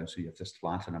side down. So you have this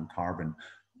platinum carbon,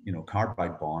 you know,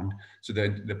 carbide bond. So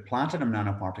the platinum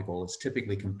nanoparticle is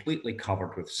typically completely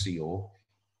covered with CO.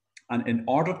 And in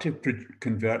order to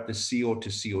convert the CO to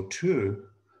CO2,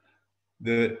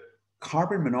 the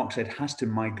carbon monoxide has to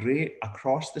migrate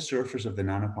across the surface of the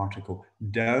nanoparticle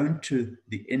down to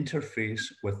the interface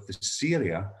with the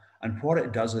ceria. And what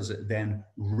it does is it then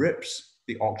rips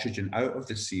the oxygen out of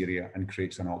the ceria and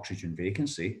creates an oxygen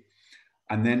vacancy.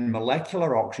 And then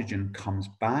molecular oxygen comes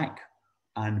back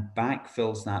and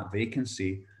backfills that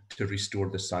vacancy to restore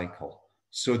the cycle.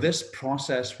 So this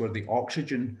process where the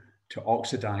oxygen to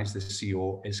oxidize the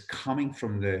CO is coming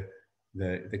from the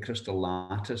crystal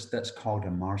lattice. That's called a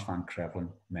Mars-Van Krevelen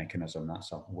mechanism.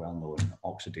 That's a well-known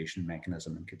oxidation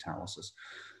mechanism in catalysis.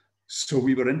 So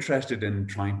we were interested in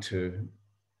trying to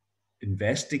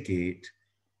investigate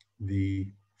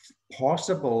the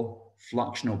possible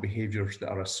fluxional behaviors that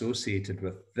are associated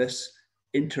with this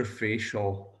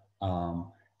interfacial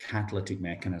catalytic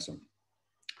mechanism.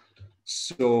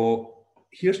 So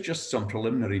here's just some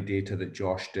preliminary data that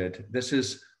Josh did. This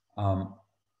is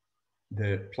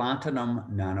the platinum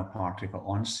nanoparticle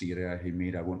on Syria he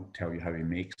made. I won't tell you how he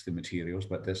makes the materials,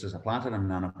 but this is a platinum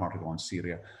nanoparticle on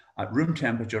Syria at room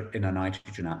temperature in a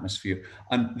nitrogen atmosphere.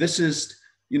 And this is,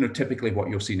 you know, typically what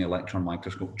you'll see in electron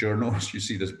microscope journals. You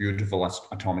see this beautiful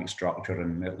atomic structure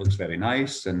and it looks very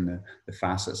nice. And the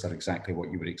facets are exactly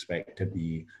what you would expect to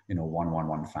be, you know,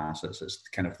 111 facets. It's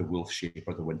kind of the wolf shape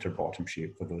or the Winterbottom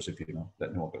shape for those of you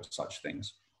that know about such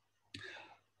things.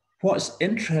 What's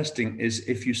interesting is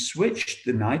if you switch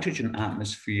the nitrogen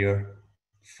atmosphere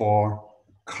for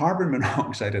carbon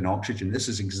monoxide and oxygen, this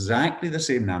is exactly the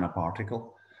same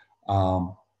nanoparticle.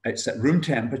 It's at room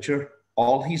temperature.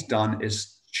 All he's done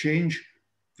is change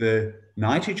the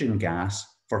nitrogen gas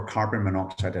for carbon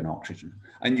monoxide and oxygen.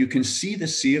 And you can see the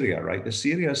Syria, right? The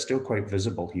Syria is still quite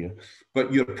visible here,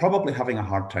 but you're probably having a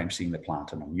hard time seeing the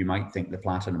platinum. You might think the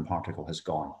platinum particle has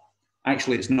gone.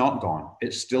 Actually, it's not gone.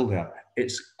 It's still there.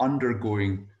 It's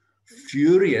undergoing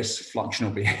furious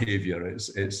fluxional behavior.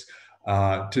 It's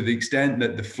to the extent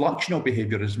that the fluxional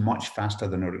behavior is much faster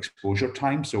than our exposure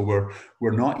time. So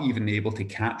we're not even able to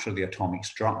capture the atomic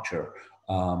structure.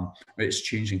 It's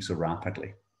changing so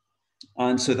rapidly.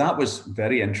 And so that was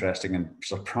very interesting and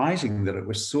surprising that it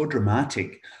was so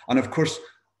dramatic. And of course,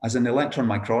 as an electron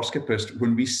microscopist,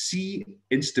 when we see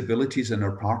instabilities in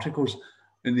our particles,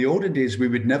 in the olden days, we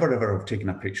would never ever have taken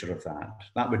a picture of that.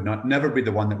 That would never be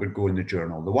the one that would go in the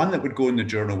journal. The one that would go in the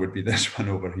journal would be this one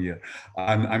over here.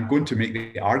 And I'm going to make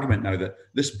the argument now that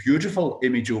this beautiful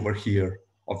image over here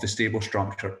of the stable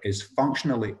structure is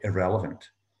functionally irrelevant.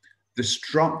 The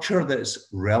structure that's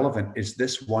relevant is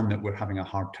this one that we're having a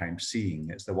hard time seeing.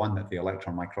 It's the one that the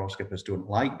electron microscopists don't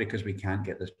like because we can't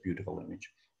get this beautiful image.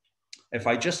 If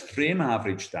I just frame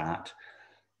average that,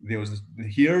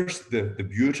 here's the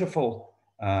beautiful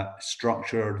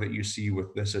structure that you see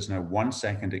with this is now 1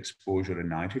 second exposure in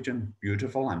nitrogen.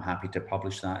 Beautiful. I'm happy to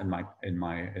publish that in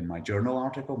my journal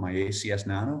article, my ACS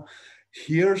Nano.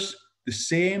 Here's the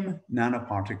same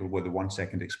nanoparticle with a 1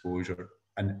 second exposure,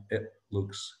 and it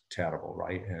looks terrible,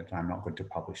 right? I'm not going to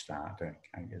publish that.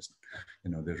 I guess, you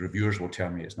know, the reviewers will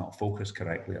tell me it's not focused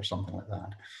correctly or something like that.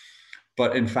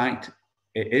 But in fact,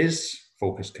 it is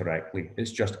focused correctly.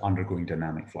 It's just undergoing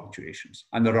dynamic fluctuations.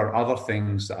 And there are other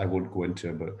things that I won't go into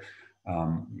about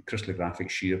crystallographic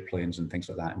shear planes and things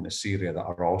like that in this area that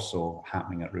are also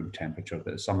happening at room temperature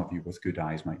that some of you with good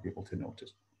eyes might be able to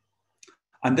notice.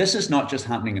 And this is not just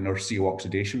happening in our CO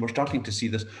oxidation. We're starting to see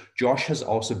this. Josh has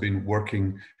also been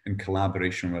working in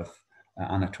collaboration with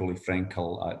Anatoly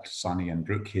Frenkel at Sunny and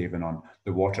Brookhaven on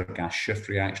the water gas shift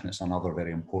reaction. It's another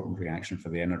very important reaction for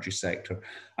the energy sector.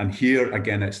 And here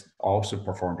again, it's also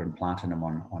performed in platinum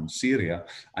on Syria.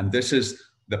 And this is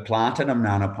the platinum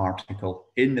nanoparticle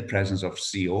in the presence of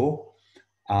CO.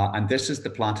 And this is the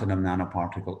platinum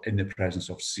nanoparticle in the presence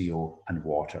of CO and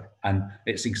water. And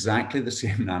it's exactly the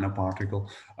same nanoparticle.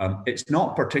 It's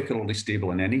not particularly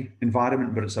stable in any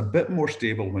environment, but it's a bit more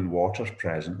stable when water's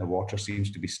present. The water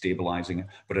seems to be stabilizing it.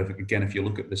 But if you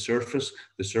look at the surface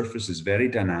is very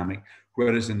dynamic.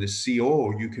 Whereas in the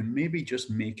CO, you can maybe just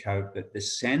make out that the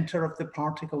center of the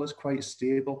particle is quite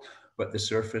stable, but the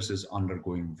surface is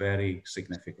undergoing very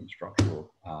significant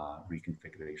structural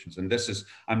reconfigurations. And this is,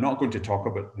 I'm not going to talk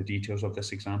about the details of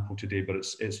this example today, but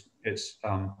it's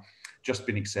just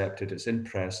been accepted. It's in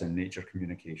press and Nature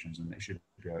Communications, and it should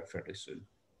be out fairly soon.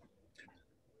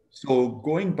 So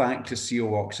going back to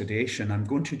CO oxidation, I'm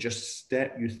going to just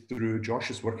step you through.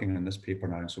 Josh is working on this paper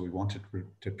now, so we wanted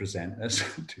to present this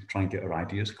to try and get our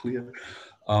ideas clear.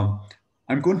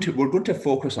 We're going to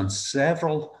focus on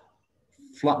several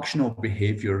fluxional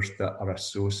behaviors that are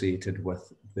associated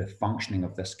with the functioning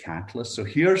of this catalyst. So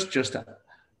here's just,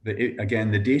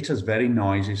 again, the data is very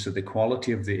noisy, so the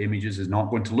quality of the images is not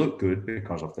going to look good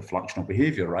because of the fluxional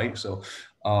behavior, right? So,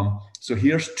 so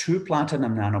here's two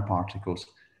platinum nanoparticles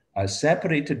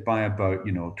separated by about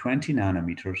 20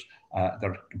 nanometers.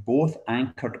 They're both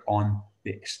anchored on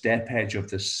the step edge of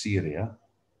this Syria.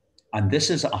 And this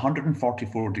is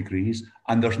 144 degrees,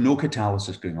 and there's no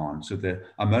catalysis going on. So the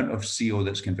amount of CO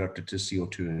that's converted to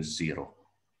CO2 is 0.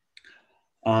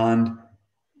 And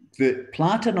the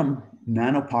platinum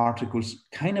nanoparticles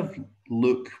kind of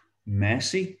look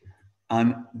messy.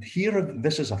 And here,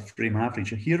 this is a frame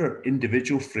average. Here are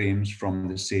individual frames from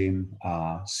the same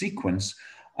sequence.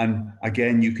 And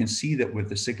again, you can see that with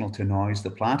the signal to noise,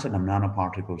 the platinum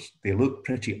nanoparticles, they look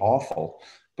pretty awful.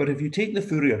 But if you take the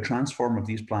Fourier transform of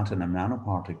these platinum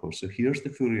nanoparticles, so here's the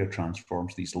Fourier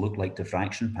transforms, these look like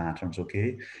diffraction patterns,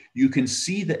 okay? You can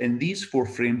see that in these 4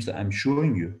 frames that I'm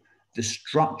showing you, the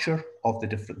structure of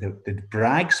the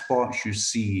Bragg spots you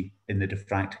see in the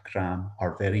diffractogram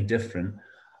are very different.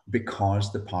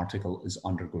 because the particle is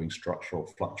undergoing structural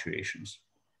fluctuations.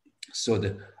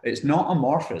 So it's not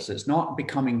amorphous, it's not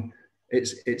becoming,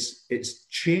 it's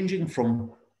changing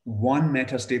from one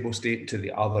metastable state to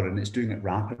the other, and it's doing it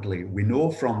rapidly. We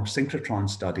know from synchrotron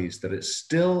studies that it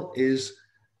still is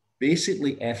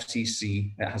basically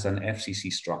FCC, it has an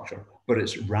FCC structure, but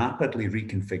it's rapidly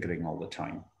reconfiguring all the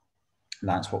time. And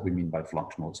that's what we mean by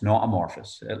fluxional. It's not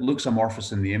amorphous. It looks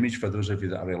amorphous in the image for those of you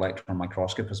that are electron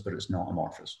microscopists, but it's not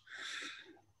amorphous.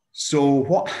 So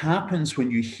what happens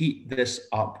when you heat this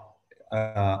up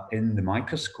in the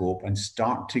microscope and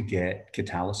start to get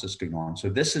catalysis going on? So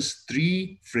this is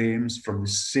 3 frames from the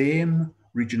same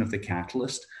region of the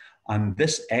catalyst. And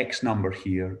this X number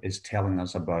here is telling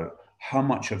us about how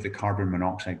much of the carbon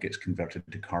monoxide gets converted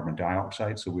to carbon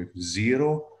dioxide. So we have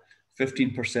 0,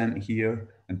 15% here,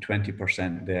 and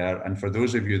 20% there. And for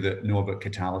those of you that know about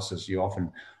catalysis, you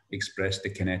often express the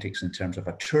kinetics in terms of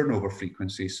a turnover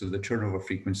frequency. So the turnover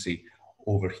frequency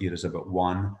over here is about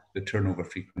 1. The turnover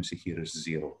frequency here is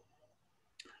 0.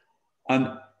 And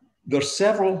there's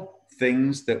several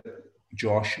things that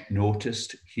Josh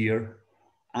noticed here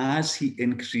as he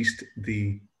increased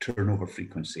the turnover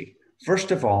frequency. First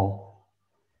of all,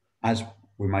 as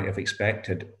we might have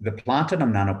expected, the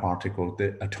platinum nanoparticle,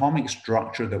 the atomic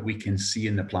structure that we can see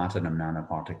in the platinum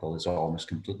nanoparticle is almost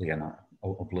completely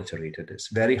obliterated. It's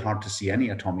very hard to see any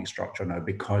atomic structure now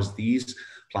because these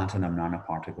platinum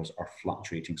nanoparticles are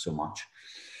fluctuating so much.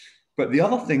 But the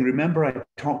other thing, remember I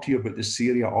talked to you about the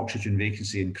Ceria oxygen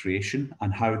vacancy in creation,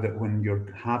 and how that when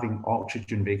you're having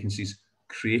oxygen vacancies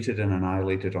created and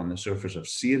annihilated on the surface of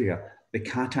Ceria, the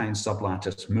cation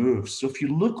sublattice moves. So if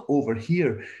you look over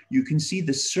here, you can see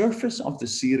the surface of the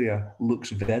Ceria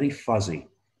looks very fuzzy.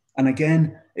 And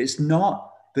again, it's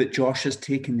not that Josh has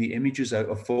taken the images out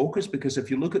of focus, because if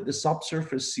you look at the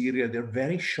subsurface Ceria, they're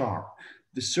very sharp.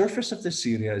 The surface of the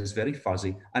Ceria is very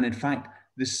fuzzy. And in fact,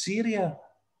 the Ceria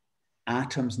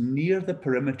atoms near the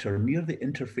perimeter, near the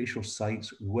interfacial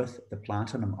sites with the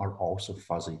platinum are also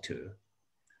fuzzy too.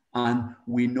 And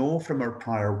we know from our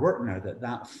prior work now that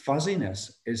that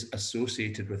fuzziness is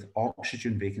associated with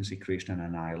oxygen vacancy creation and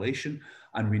annihilation.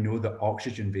 And we know that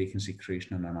oxygen vacancy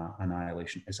creation and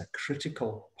annihilation is a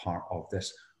critical part of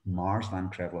this Mars-Van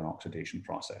Crevelen oxidation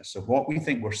process. So what we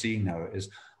think we're seeing now is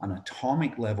an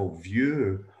atomic level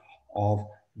view of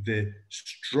the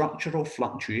structural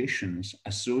fluctuations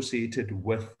associated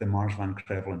with the Mars-Van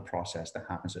Crevelen process that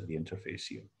happens at the interface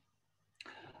here.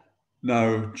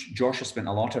 Now, Josh has spent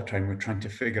a lot of time trying to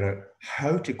figure out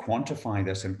how to quantify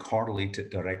this and correlate it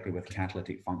directly with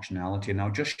catalytic functionality. And I'll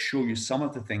just show you some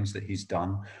of the things that he's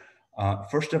done.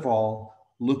 First of all,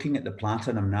 looking at the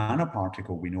platinum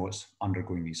nanoparticle, we know it's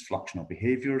undergoing these fluxional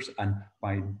behaviors. And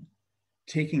by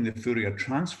taking the Fourier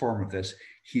transform of this,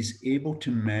 he's able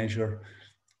to measure,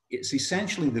 it's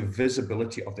essentially the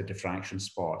visibility of the diffraction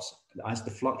spots. As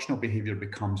the fluxional behavior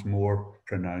becomes more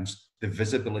pronounced, the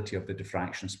visibility of the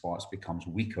diffraction spots becomes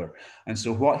weaker. And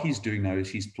so what he's doing now is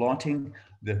he's plotting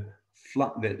the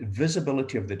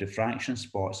visibility of the diffraction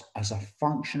spots as a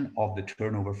function of the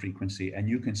turnover frequency. And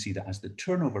you can see that as the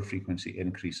turnover frequency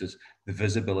increases, the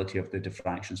visibility of the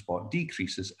diffraction spot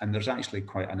decreases. And there's actually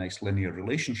quite a nice linear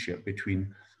relationship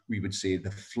between, we would say,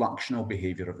 the fluxional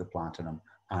behavior of the platinum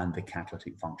and the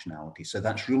catalytic functionality. So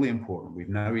that's really important. We've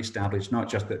now established not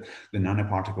just that the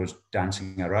nanoparticle is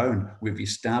dancing around, we've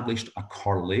established a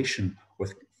correlation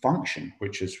with function,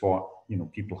 which is what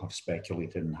people have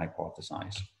speculated and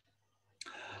hypothesized.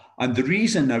 And the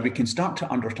reason now we can start to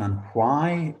understand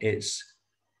why it's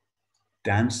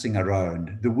dancing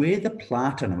around. The way the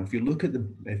platinum, if you look at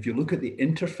the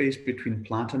interface between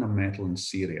platinum metal and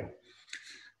Ceria,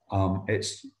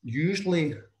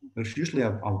 there's usually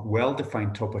a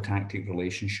well-defined topotactic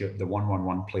relationship. The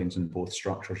 1-1-1 planes in both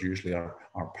structures usually are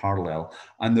parallel.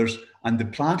 And the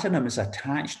platinum is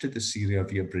attached to the Ceria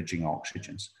via bridging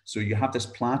oxygens. So you have this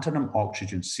platinum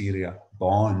oxygen Ceria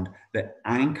bond that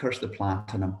anchors the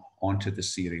platinum onto the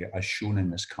Ceria, as shown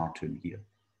in this cartoon here.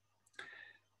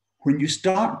 When you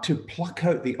start to pluck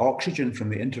out the oxygen from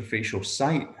the interfacial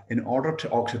site in order to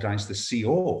oxidize the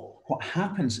CO, what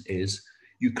happens is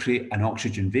you create an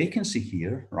oxygen vacancy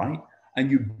here, right? And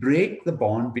you break the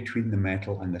bond between the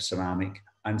metal and the ceramic.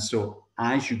 And so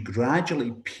as you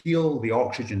gradually peel the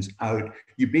oxygens out,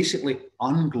 you basically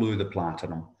unglue the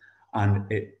platinum,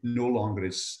 and it no longer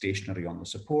is stationary on the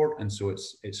support. And so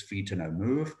it's free to now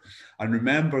move. And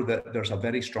remember that there's a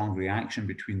very strong reaction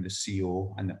between the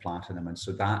CO and the platinum. And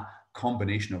so that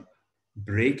combination of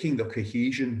breaking the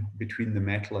cohesion between the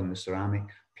metal and the ceramic,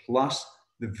 plus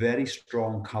the very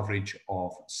strong coverage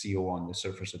of CO on the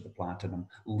surface of the platinum,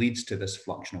 leads to this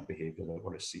fluxional behavior that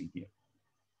we're seeing here.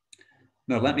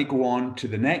 Now, let me go on to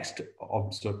the next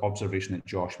observation that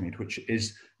Josh made, which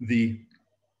is the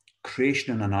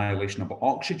creation and annihilation of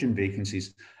oxygen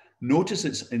vacancies. Notice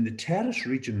it's in the terrace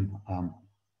region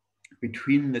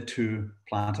between the two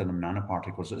platinum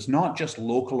nanoparticles. It's not just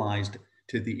localized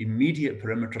to the immediate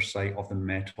perimeter site of the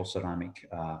metal ceramic,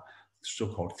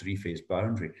 so-called three-phase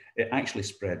boundary. It actually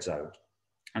spreads out.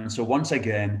 And so once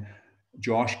again,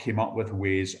 Josh came up with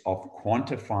ways of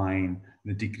quantifying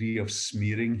the degree of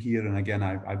smearing here. And again,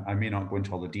 I may not go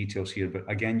into all the details here, but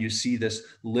again, you see this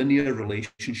linear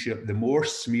relationship. The more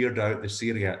smeared out this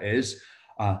area is,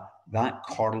 that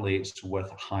correlates with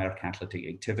higher catalytic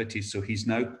activity. So he's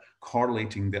now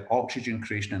correlating the oxygen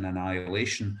creation and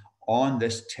annihilation on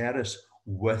this terrace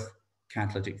with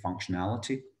catalytic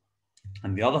functionality.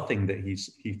 And the other thing that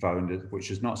he found,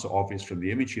 which is not so obvious from the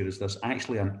image here, is there's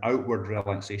actually an outward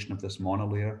relaxation of this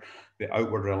monolayer. The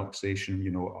outward relaxation,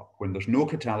 you know, when there's no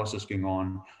catalysis going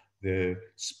on, the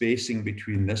spacing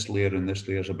between this layer and this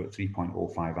layer is about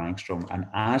 3.05 angstrom. And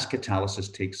as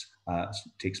catalysis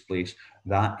takes place,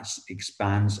 that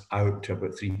expands out to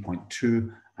about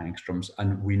 3.2 angstroms.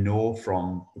 And we know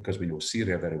because we know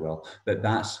Syria very well, that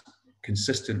that's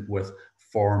consistent with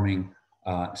forming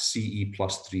Ce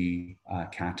plus 3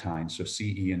 cation. So Ce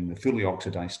in the fully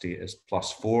oxidized state is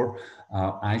plus 4.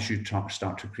 As you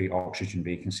start to create oxygen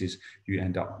vacancies, you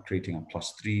end up creating a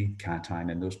plus 3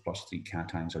 cation, and those plus 3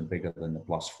 cations are bigger than the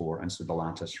plus 4, and so the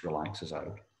lattice relaxes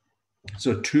out.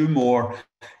 So two more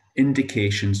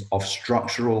indications of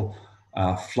structural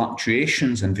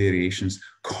fluctuations and variations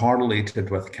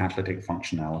correlated with catalytic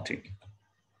functionality.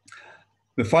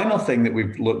 The final thing that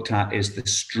we've looked at is the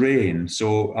strain.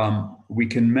 So we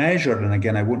can measure, and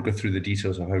again, I won't go through the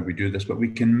details of how we do this, but we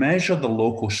can measure the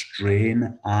local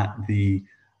strain at the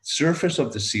surface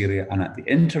of the Syria and at the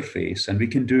interface, and we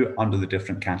can do it under the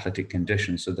different catalytic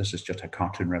conditions. So this is just a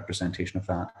cartoon representation of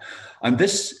that. And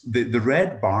this, the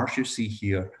red bars you see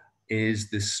here is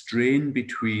the strain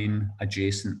between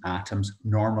adjacent atoms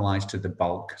normalized to the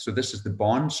bulk. So this is the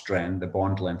bond strength, the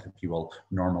bond length, if you will,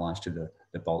 normalized to the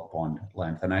bulk bond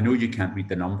length. And I know you can't read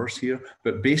the numbers here,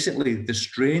 but basically the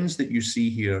strains that you see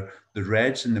here, the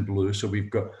reds and the blue, so we've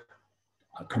got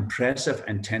a compressive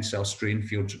and tensile strain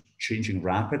fields changing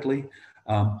rapidly.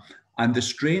 And the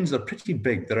strains are pretty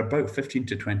big. They're about 15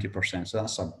 to 20%.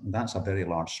 So that's a very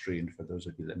large strain for those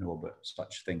of you that know about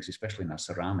such things, especially in a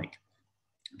ceramic.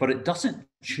 But it doesn't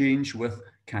change with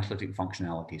catalytic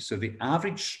functionality. So the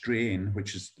average strain,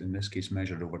 which is in this case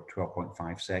measured over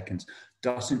 12.5 seconds,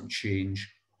 doesn't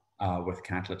change with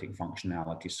catalytic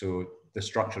functionality. So the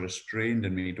structure is strained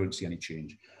and we don't see any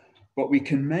change. But we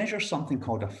can measure something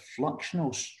called a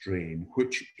fluxional strain,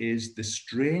 which is the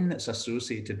strain that's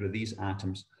associated with these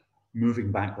atoms moving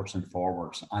backwards and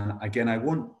forwards. And again, I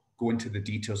won't go into the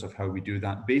details of how we do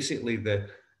that. Basically,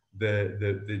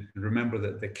 remember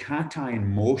that the cation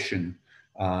motion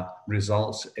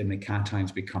results in the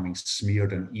cations becoming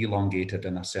smeared and elongated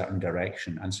in a certain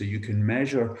direction. And so you can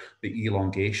measure the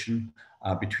elongation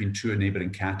between two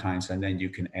neighboring cations, and then you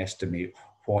can estimate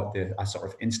what a sort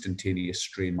of instantaneous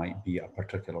strain might be at a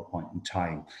particular point in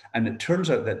time. And it turns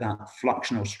out that that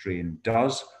fluxional strain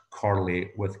does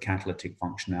correlate with catalytic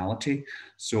functionality.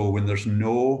 So when there's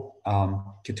no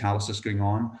catalysis going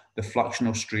on, the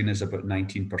fluxional strain is about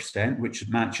 19%, which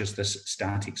matches this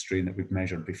static strain that we've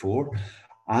measured before.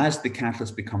 As the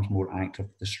catalyst becomes more active,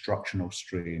 the fluxional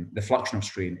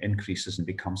strain increases and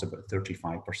becomes about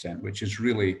 35%, which is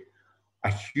really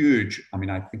a huge, I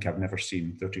mean, I think I've never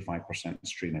seen 35%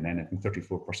 strain in anything,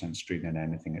 34% strain in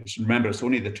anything. Remember, it's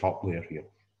only the top layer here.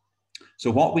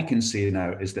 So what we can say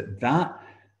now is that that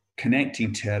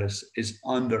connecting terrace is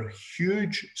under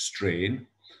huge strain.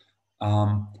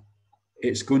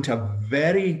 It's going to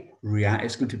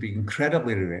it's going to be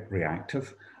incredibly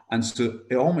reactive. And so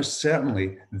almost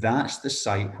certainly that's the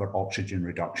site where oxygen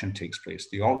reduction takes place.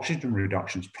 The oxygen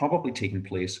reduction is probably taking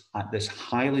place at this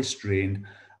highly strained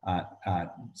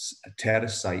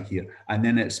terrace site here, and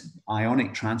then its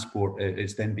ionic transport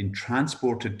is then being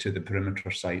transported to the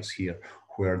perimeter sites here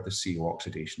where the CO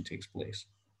oxidation takes place.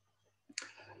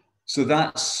 So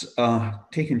that's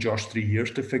taken Josh 3 years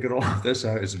to figure all of this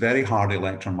out. It's very hard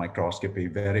electron microscopy,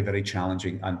 very, very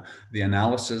challenging. And the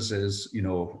analysis is, you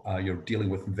know, you're dealing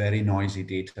with very noisy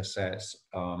data sets.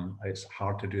 It's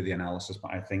hard to do the analysis,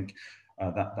 but I think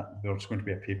that there's going to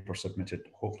be a paper submitted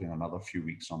hopefully in another few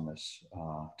weeks on this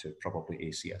to probably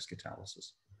ACS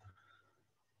catalysis.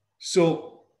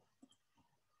 So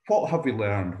what have we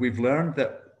learned? We've learned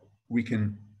that we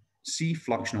can see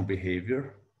fluxional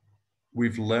behavior.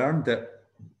 We've learned that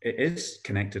it is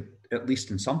connected, at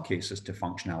least in some cases, to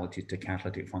functionality, to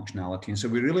catalytic functionality. And so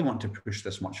we really want to push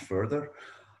this much further.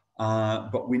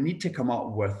 But we need to come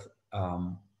up with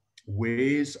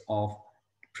ways of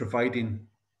providing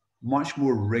much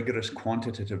more rigorous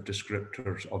quantitative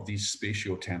descriptors of these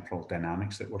spatiotemporal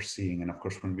dynamics that we're seeing. And of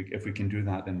course, if we can do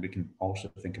that, then we can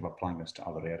also think of applying this to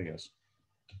other areas.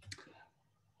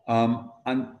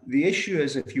 And the issue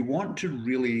is, if you want to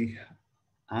really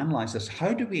analyze this,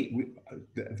 how do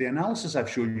the analysis I've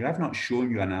shown you, I've not shown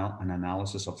you an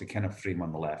analysis of the kind of frame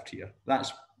on the left here.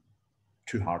 That's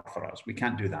too hard for us. We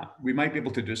can't do that. We might be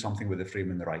able to do something with the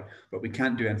frame on the right, but we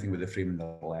can't do anything with the frame on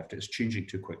the left. It's changing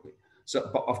too quickly. So,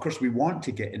 but of course, we want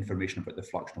to get information about the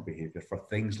fluxional behavior for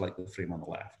things like the frame on the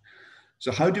left.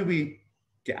 So how do we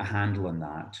get a handle on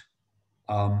that?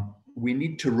 We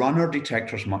need to run our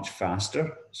detectors much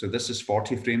faster. So this is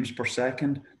 40 frames per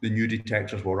second. The new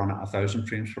detectors will run at 1,000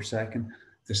 frames per second.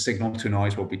 The signal to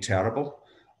noise will be terrible.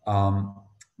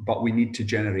 But we need to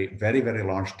generate very, very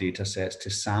large data sets to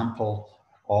sample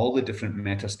all the different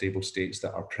metastable states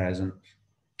that are present.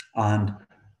 And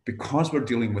because we're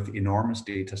dealing with enormous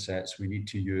data sets, we need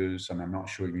to use, and I'm not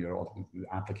showing you all the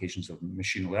applications of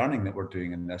machine learning that we're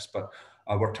doing in this, but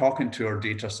we're talking to our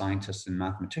data scientists and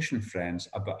mathematician friends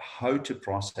about how to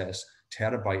process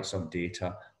terabytes of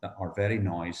data that are very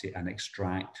noisy and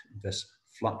extract this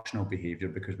fluxional behavior,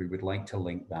 because we would like to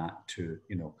link that to,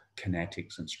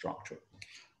 kinetics and structure.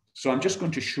 So I'm just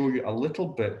going to show you a little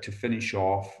bit to finish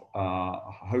off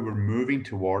how we're moving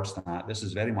towards that. This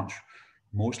is very much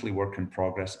mostly work in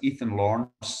progress. Ethan Lawrence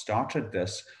started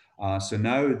this. So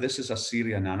now this is a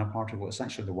Syria nanoparticle. It's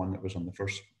actually the one that was on the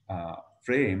first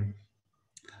frame.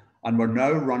 And we're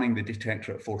now running the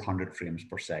detector at 400 frames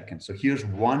per second. So here's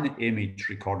one image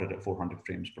recorded at 400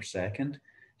 frames per second.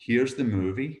 Here's the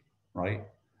movie, right?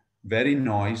 Very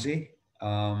noisy.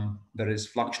 There is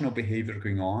fluxional behavior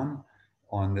going on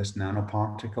this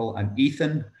nanoparticle. And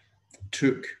Ethan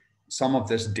took some of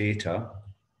this data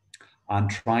and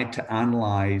tried to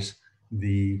analyze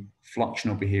the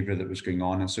fluxional behavior that was going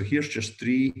on. And so here's just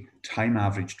 3 time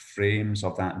averaged frames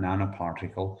of that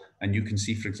nanoparticle. And you can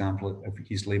see, for example, if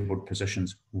he's labeled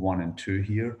positions 1 and 2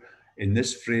 here. In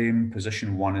this frame,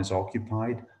 position 1 is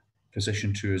occupied,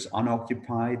 position 2 is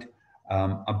unoccupied.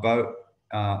 About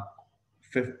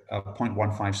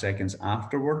 0.15 seconds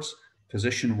afterwards,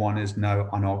 position 1 is now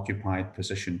unoccupied,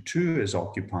 position 2 is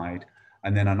occupied,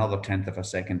 and then another 1/10 of a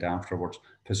second afterwards,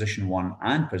 position 1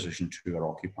 and position 2 are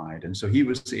occupied. And so he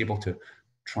was able to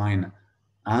try and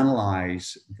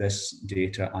analyze this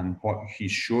data, and what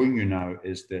he's showing you now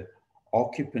is the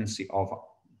occupancy of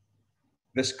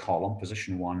this column,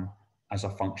 position 1, as a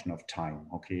function of time,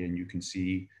 okay? And you can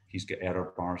see he's got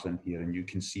error bars in here, and you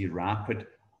can see rapid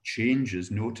changes.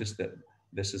 Notice that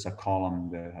this is a column,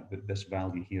 this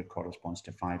value here corresponds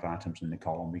to 5 atoms in the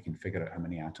column. We can figure out how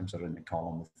many atoms are in the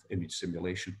column with image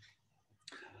simulation.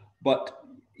 But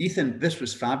Ethan, this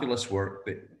was fabulous work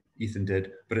that Ethan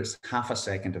did, but it's half a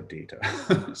second of data.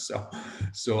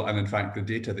 And in fact, the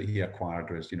data that he acquired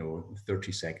was,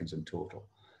 30 seconds in total.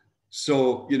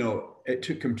 So, it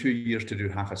took him 2 years to do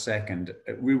half a second.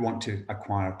 We want to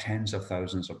acquire tens of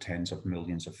thousands or tens of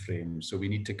millions of frames. So we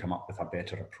need to come up with a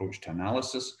better approach to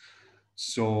analysis.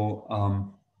 So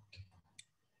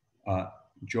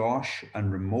Josh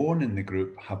and Ramon in the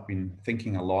group have been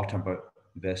thinking a lot about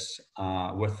this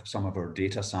with some of our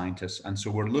data scientists. And so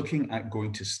we're looking at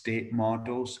going to state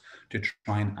models to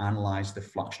try and analyze the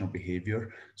fluxional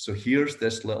behavior. So here's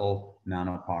this little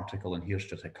nanoparticle, and here's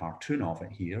just a cartoon of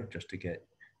it here, just to get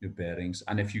the bearings.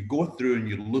 And if you go through and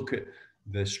you look at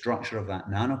the structure of that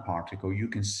nanoparticle, you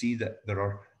can see that there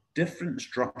are different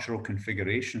structural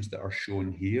configurations that are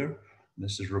shown here.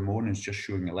 This is Ramon is just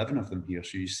showing 11 of them here.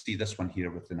 So you see this one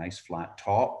here with the nice flat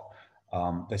top.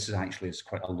 This is actually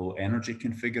quite a low energy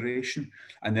configuration.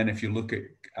 And then if you look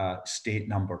at state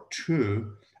number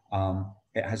 2,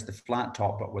 it has the flat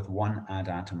top, but with 1 add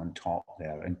atom on top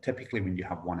there. And typically when you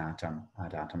have 1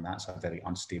 add atom, that's a very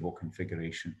unstable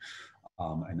configuration.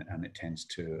 And it tends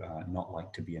to not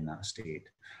like to be in that state.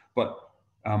 But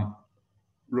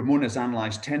Ramon has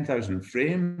analyzed 10,000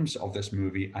 frames of this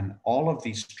movie, and all of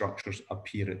these structures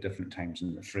appear at different times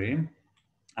in the frame.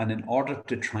 And in order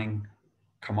to try and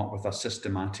come up with a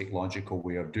systematic, logical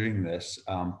way of doing this,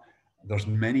 there's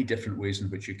many different ways in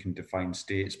which you can define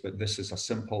states, but this is a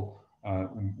simple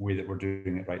way that we're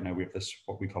doing it right now. We have this,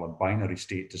 what we call a binary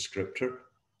state descriptor,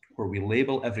 where we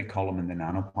label every column in the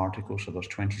nanoparticle. So there's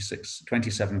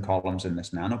 27 columns in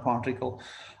this nanoparticle.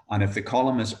 And if the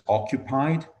column is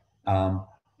occupied,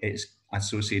 it's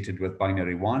associated with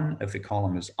binary 1. If the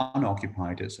column is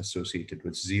unoccupied, it's associated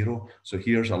with 0. So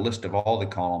here's a list of all the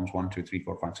columns, 1, 2, 3,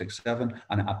 4, 5, 6, 7.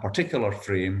 And at a particular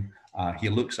frame, he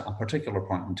looks at a particular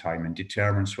point in time and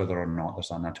determines whether or not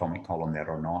there's an atomic column there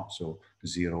or not. So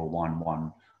 0, 1,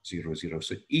 1, 0, 0.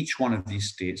 So each one of these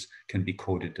states can be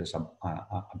coded as a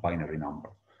binary number.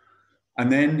 And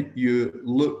then you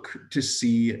look to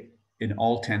see in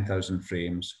all 10,000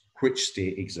 frames which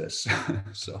state exists.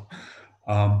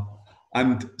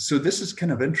 And so this is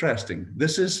kind of interesting.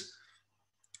 This is,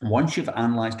 once you've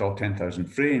analyzed all 10,000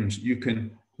 frames, you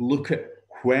can look at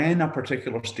when a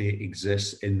particular state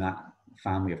exists in that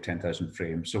family of 10,000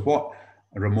 frames. So what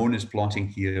Ramon is plotting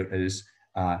here is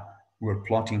we're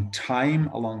plotting time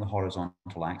along the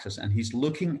horizontal axis, and he's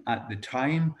looking at the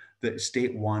time that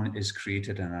state 1 is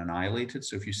created and annihilated.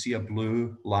 So if you see a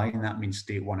blue line, that means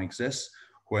state 1 exists.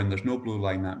 When there's no blue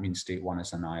line, that means state 1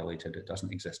 is annihilated. It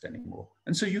doesn't exist anymore.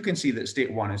 And so you can see that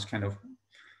state 1 is kind of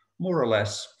more or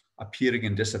less appearing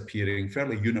and disappearing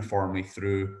fairly uniformly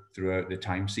throughout the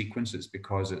time sequence. It's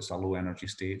because it's a low energy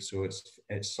state, so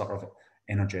it's sort of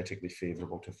energetically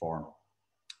favorable to form.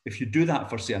 If you do that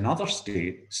for, say, another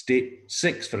state, state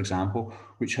 6, for example,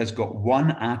 which has got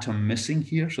one atom missing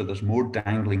here, so there's more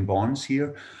dangling bonds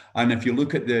here. And if you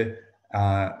look at the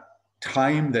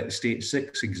time that state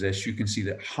 6 exists, you can see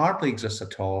that it hardly exists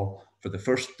at all for the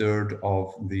first third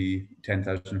of the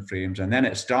 10,000 frames. And then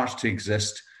it starts to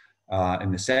exist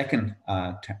in the second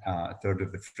third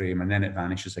of the frame, and then it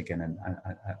vanishes again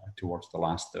towards the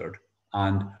last third.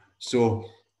 And so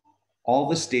all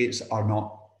the states are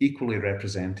not equally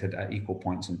represented at equal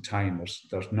points in time.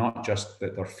 There's not just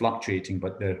that they're fluctuating,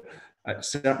 but they're at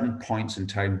certain points in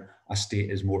time, a state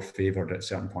is more favored at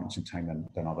certain points in time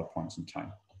than other points in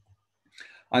time.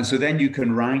 And so then you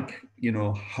can rank, you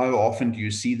know, how often do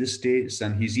you see the states?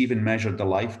 And he's even measured the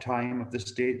lifetime of the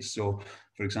states. So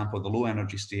for example, the low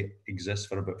energy state exists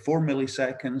for about 4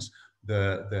 milliseconds.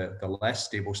 The less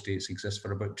stable states exist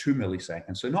for about 2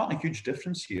 milliseconds. So not a huge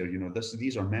difference here. You know,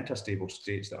 these are metastable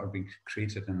states that are being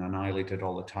created and annihilated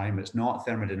all the time. It's not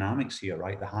thermodynamics here,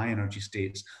 right? The high energy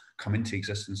states come into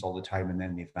existence all the time and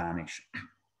then they vanish.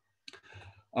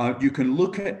 You can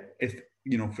look at, if,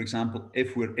 you know, for example,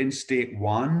 if we're in state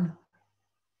 1,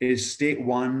 is state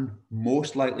 1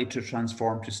 most likely to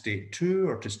transform to state 2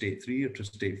 or to state 3 or to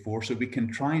state 4? So we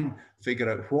can try and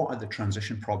figure out what are the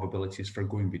transition probabilities for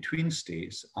going between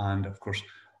states. And of course,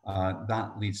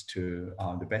 that leads to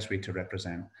the best way to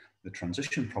represent the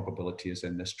transition probability is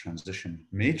in this transition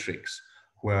matrix,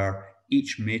 where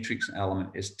each matrix element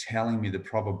is telling me the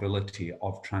probability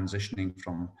of transitioning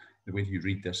from, the way you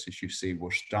read this is you say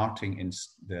we're starting in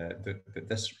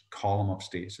this column of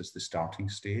states is the starting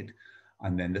state.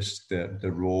 And then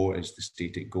the row is the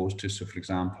state it goes to. So for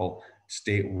example,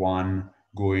 state 1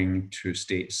 going to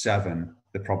state 7,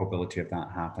 the probability of that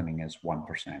happening is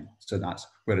 1%. So that's,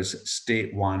 whereas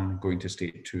state 1 going to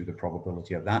state 2, the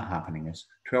probability of that happening is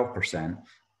 12%.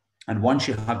 And once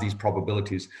you have these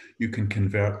probabilities, you can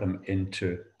convert them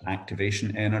into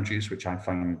activation energies, which I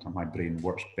find my brain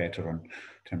works better in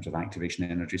terms of activation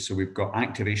energies. So we've got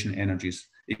activation energies,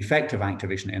 effective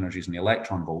activation energies in the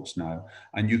electron volts now.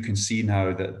 And you can see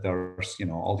now that there's, you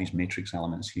know, all these matrix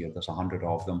elements here, there's 100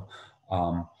 of them.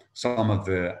 Some of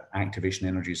the activation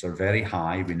energies are very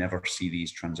high. We never see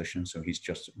these transitions. So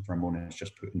Ramon has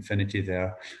just put infinity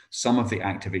there. Some of the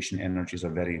activation energies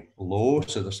are very low.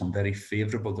 So there's some very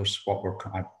favorable. There's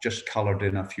I've just colored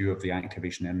in a few of the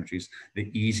activation energies, the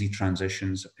easy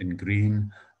transitions in green,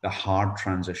 the hard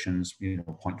transitions, you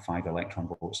know, 0.5 electron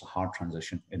volts, a hard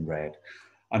transition in red.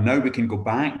 And now we can go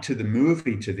back to the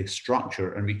movie, to the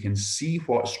structure, and we can see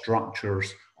what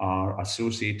structures are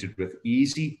associated with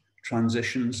easy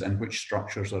transitions and which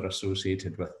structures are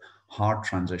associated with hard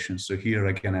transitions. So here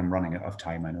again, I'm running out of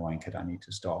time. I know, Ankit, I need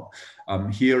to stop.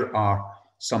 Here are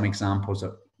some examples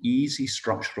of easy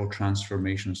structural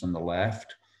transformations on the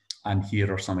left. And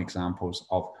here are some examples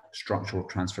of structural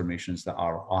transformations that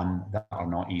are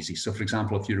not easy. So for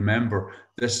example, if you remember,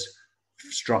 this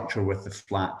structure with the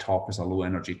flat top is a low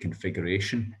energy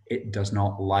configuration. It does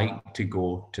not like to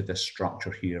go to this structure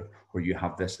here where you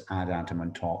have this add atom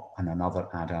on top and another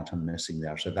add atom missing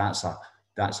there. So that's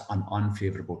an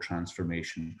unfavorable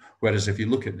transformation. Whereas if you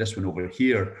look at this one over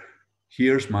here,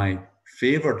 here's my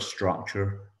favored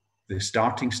structure. The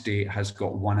starting state has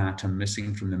got one atom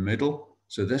missing from the middle.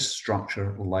 So this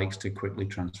structure likes to quickly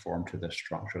transform to this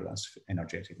structure that's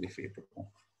energetically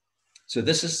favorable. So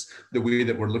this is the way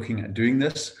that we're looking at doing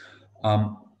this.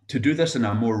 To do this in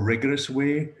a more rigorous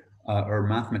way, our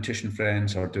mathematician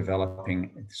friends are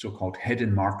developing so-called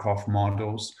hidden Markov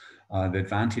models. The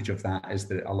advantage of that is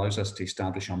that it allows us to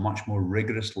establish a much more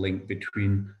rigorous link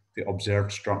between the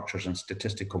observed structures and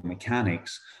statistical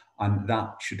mechanics, and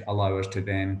that should allow us to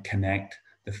then connect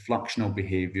the fluxional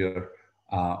behavior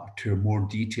to more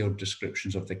detailed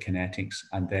descriptions of the kinetics,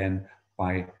 and then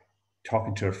by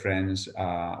talking to our friends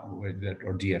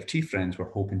or DFT friends,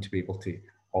 we're hoping to be able to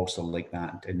also link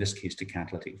that, in this case, to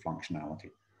catalytic functionality.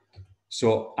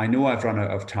 So I know I've run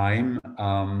out of time,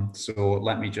 so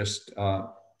let me just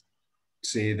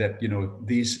say that, you know,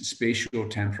 these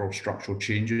spatio-temporal structural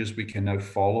changes we can now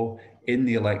follow in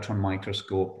the electron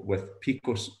microscope with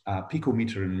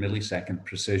picometer and millisecond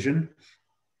precision.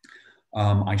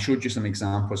 I showed you some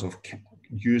examples of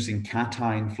using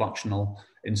cation fluxional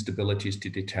instabilities to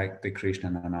detect the creation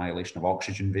and annihilation of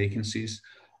oxygen vacancies.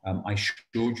 I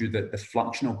showed you that the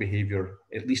fluxional behavior,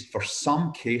 at least for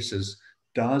some cases,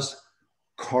 does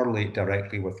correlate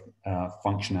directly with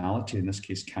functionality, in this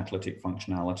case, catalytic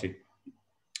functionality.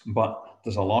 But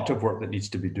there's a lot of work that needs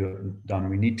to be done.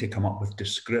 We need to come up with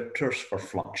descriptors for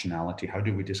fluxionality. How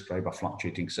do we describe a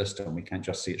fluctuating system? We can't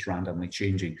just say it's randomly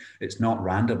changing. It's not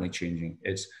randomly changing.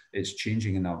 It's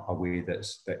changing in a way that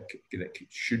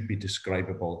should be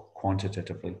describable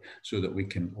quantitatively, so that we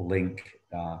can link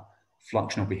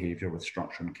fluxional behavior with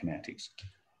structure and kinetics.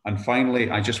 And finally,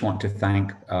 I just want to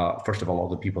thank, first of all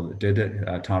the people that did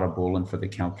it, Tara Boland for the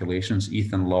calculations,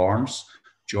 Ethan Lawrence,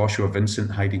 Joshua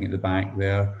Vincent hiding at the back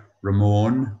there,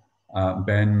 Ramon,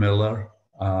 Ben Miller,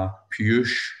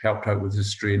 Piyush helped out with the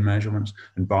strain measurements,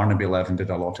 and Barnaby Levin did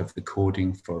a lot of the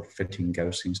coding for fitting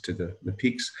Gaussians to the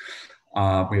peaks.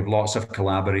 We have lots of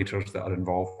collaborators that are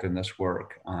involved in this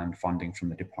work, and funding from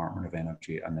the Department of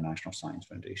Energy and the National Science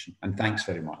Foundation. And thanks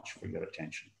very much for your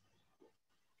attention.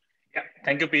 Yeah,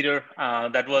 thank you, Peter.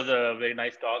 That was a very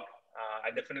nice talk.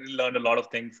 I definitely learned a lot of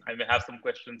things. I may have some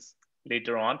questions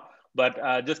later on.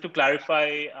 But just to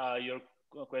clarify your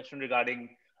question regarding,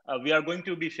 we are going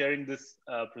to be sharing this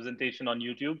presentation on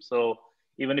YouTube. So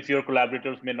even if your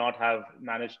collaborators may not have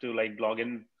managed to like log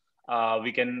in,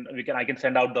 I can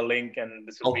send out the link, and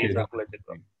this will be circulated.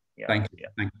 Yeah, thank you.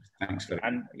 Yeah. Thanks very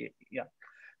much. Yeah.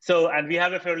 So, and we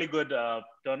have a fairly good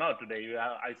turnout today.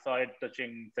 I saw it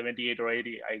touching 78 or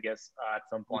 80, I guess, at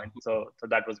some point. So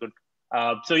that was good.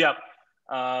 So yeah.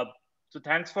 So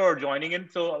thanks for joining in.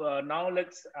 So now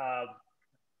let's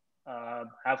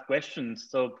have questions.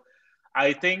 So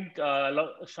I think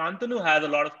Shantanu has a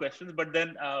lot of questions, but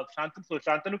then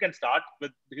Shantanu can start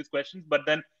with his questions, but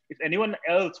then if anyone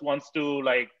else wants to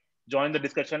like join the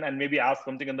discussion and maybe ask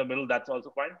something in the middle, that's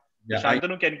also fine. Yeah, so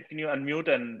Shantanu, can you unmute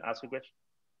and ask a question?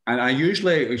 And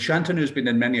Shantanu's been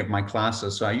in many of my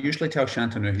classes, so I usually tell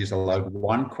Shantanu he's allowed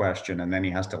one question and then he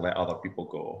has to let other people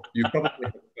go. You probably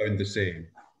have found the same.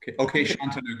 Okay,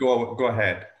 Shantanu, go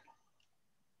ahead.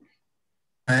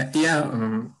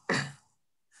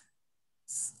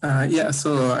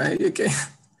 So okay.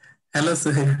 Hello,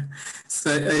 sir.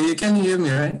 So you can hear me,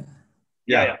 right?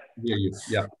 Yeah. Hear you.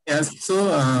 Yeah. Yeah.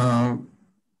 So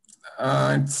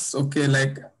it's okay.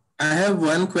 Like I have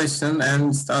one question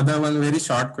and the other one very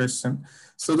short question.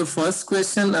 So the first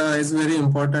question is very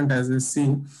important, as you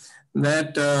see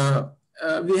that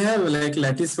we have like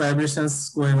lattice vibrations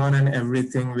going on and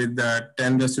everything with the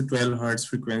 10⁻12 hertz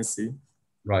frequency.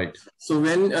 Right. So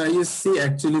when you see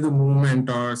actually the movement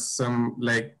or some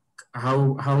like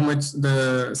how much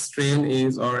the strain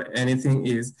is or anything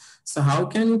is, so how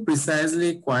can you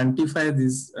precisely quantify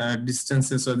these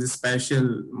distances or the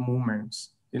spatial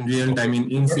movements in real time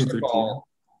in situ? First of all,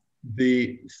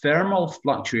 the thermal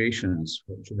fluctuations,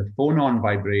 which are the phonon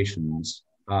vibrations,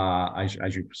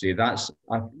 as you say, that's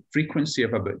a frequency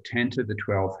of about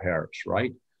 10⁻12 hertz,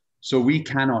 right? So we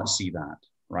cannot see that,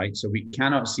 right? So we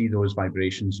cannot see those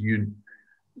vibrations.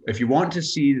 If you want to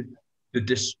see the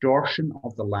distortion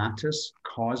of the lattice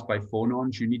caused by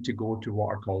phonons, you need to go to what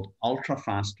are called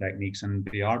ultra-fast techniques, and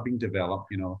they are being developed,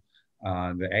 you know,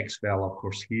 the XFEL, of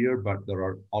course, here, but there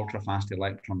are ultra-fast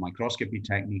electron microscopy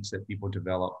techniques that people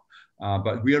develop,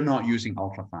 but we are not using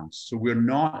ultra-fast. So we're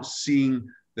not seeing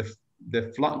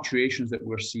the fluctuations that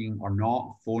we're seeing are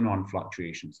not phonon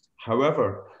fluctuations.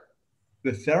 However,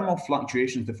 the thermal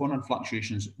fluctuations, the phonon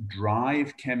fluctuations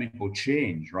drive chemical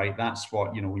change, right? That's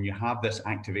what, you know, when you have this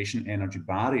activation energy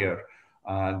barrier,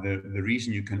 the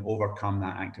reason you can overcome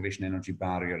that activation energy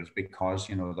barrier is because,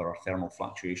 you know, there are thermal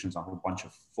fluctuations. A whole bunch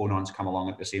of phonons come along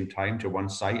at the same time to one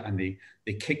site and they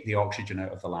kick the oxygen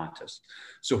out of the lattice.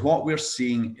 So what we're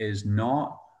seeing is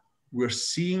we're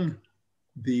seeing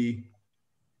the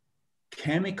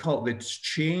chemical, that's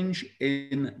change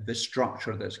in the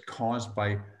structure that's caused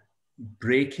by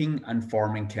breaking and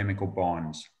forming chemical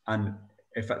bonds. And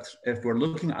if we're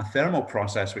looking at a thermal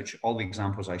process, which all the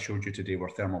examples I showed you today were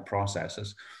thermal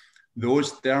processes,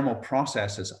 those thermal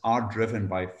processes are driven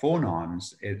by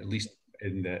phonons, at least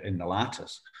in the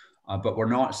lattice. But we're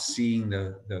not seeing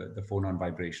the phonon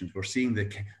vibrations. We're seeing the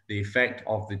effect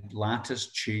of the lattice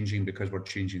changing because we're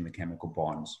changing the chemical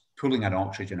bonds, pulling an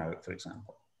oxygen out, for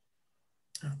example.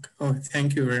 Okay. Oh,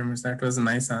 thank you very much. That was a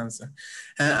nice answer.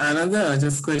 Another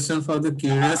just question for the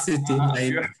curiosity.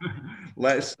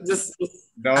 Let's just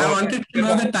no, I wanted to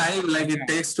know the time like it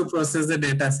takes to process the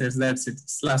data sets. That's it.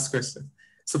 Last question.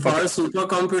 So for a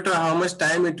supercomputer, how much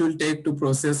time it will take to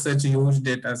process such huge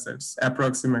data sets,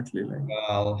 approximately? Like?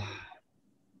 Well,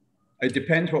 it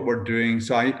depends what we're doing.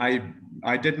 So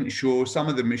I didn't show some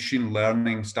of the machine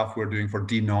learning stuff we're doing for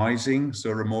denoising. So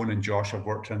Ramon and Josh have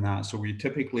worked on that. So we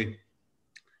typically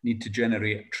need to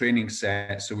generate training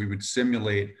sets. So we would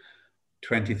simulate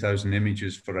 20,000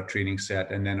 images for a training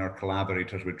set, and then our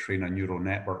collaborators would train a neural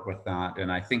network with that.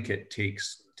 And I think it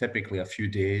takes typically a few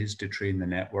days to train the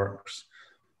networks.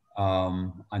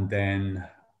 And then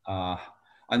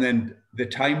the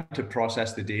time to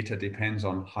process the data depends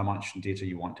on how much data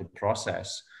you want to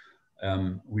process.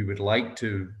 We would like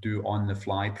to do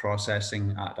on-the-fly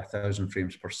processing at 1,000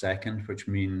 frames per second, which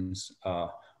means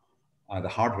the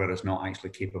hardware is not actually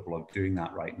capable of doing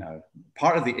that right now.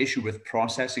 Part of the issue with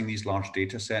processing these large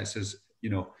data sets is,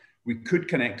 we could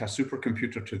connect a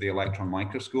supercomputer to the electron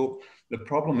microscope. The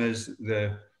problem is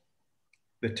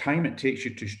the time it takes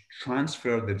you to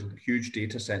transfer the huge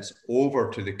data sets over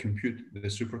to the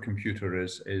supercomputer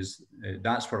is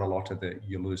that's where a lot of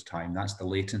you lose time. That's the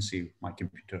latency. My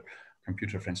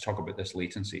computer friends talk about this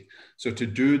latency. So to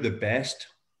do the best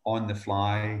on the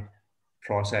fly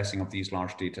processing of these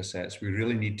large data sets, we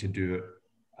really need to do it.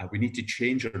 We need to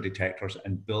change our detectors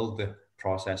and build the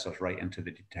processors right into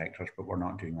the detectors, but we're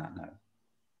not doing that now.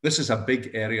 This is a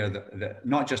big area that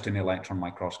not just in electron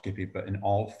microscopy, but in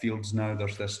all fields now,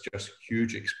 there's this just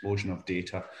huge explosion of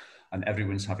data and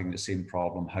everyone's having the same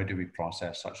problem. How do we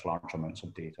process such large amounts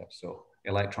of data? So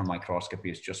electron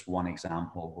microscopy is just one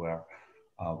example where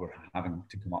we're having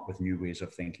to come up with new ways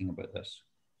of thinking about this.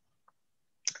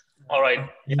 All right.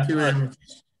 Thank you very much.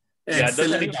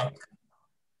 Excellent.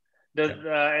 Does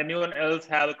anyone else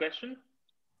have a question?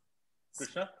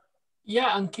 Krishna? Yeah,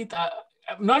 Ankit,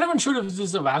 I'm not even sure if this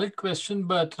is a valid question,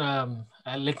 but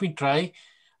let me try.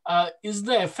 Is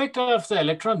the effect of the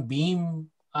electron beam,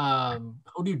 how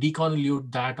do you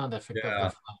deconvolute that on the effect of the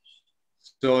flash?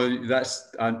 So that's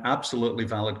an absolutely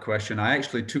valid question. I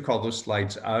actually took all those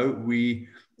slides out. In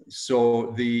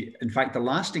fact, the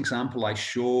last example I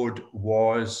showed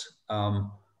was a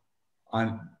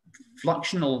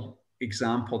fluxional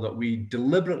example that we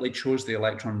deliberately chose the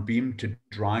electron beam to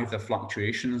drive the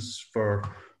fluctuations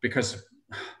because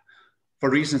for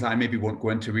reasons that I maybe won't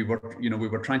go into. We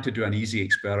were trying to do an easy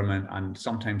experiment, and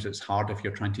sometimes it's hard if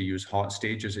you're trying to use hot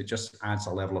stages. It just adds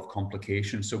a level of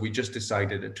complication. So we just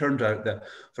decided, it turned out that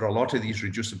for a lot of these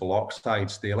reducible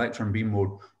oxides, the electron beam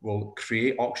will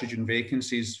create oxygen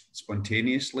vacancies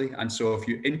spontaneously. And so if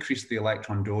you increase the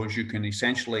electron dose, you can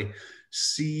essentially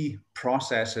see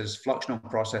fluxional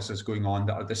processes going on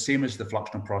that are the same as the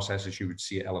fluxional processes you would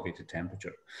see at elevated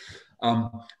temperature.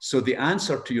 So the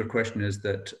answer to your question is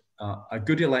that a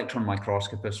good electron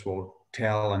microscopist will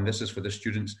tell, and this is for the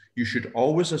students, you should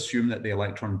always assume that the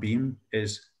electron beam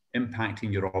is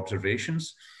impacting your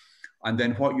observations. And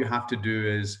then what you have to do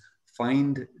is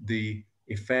find the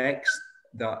effects,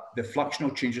 the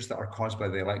fluxional changes that are caused by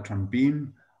the electron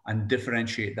beam, and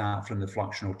differentiate that from the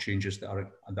fluxional changes that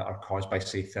are caused by,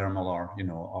 say, thermal or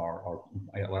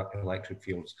electric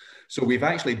fields. So we've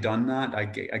actually done that.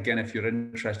 Again, if you're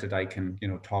interested, I can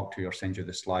talk to you or send you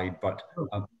the slide. But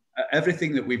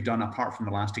everything that we've done, apart from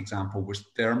the last example, was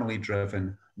thermally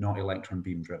driven, not electron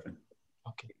beam driven.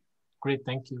 Okay, great,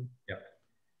 thank you. Yeah.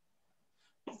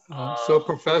 So,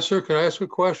 Professor, can I ask a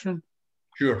question?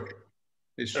 Sure.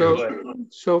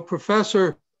 So,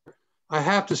 Professor, I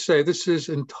have to say, this is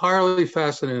entirely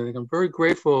fascinating. I'm very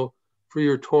grateful for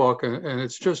your talk, and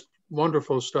it's just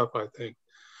wonderful stuff, I think.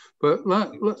 But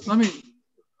let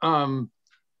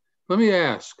me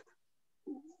ask,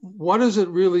 what does it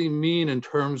really mean in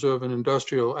terms of an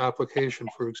industrial application,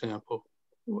 for example?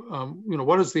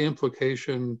 What is the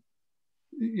implication?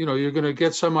 You're going to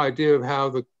get some idea of how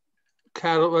the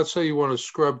catalyst, let's say you want to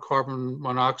scrub carbon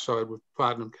monoxide with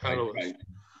platinum catalyst. Right.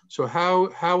 So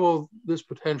how will this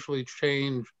potentially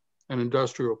change an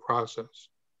industrial process?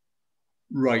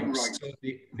 Right. So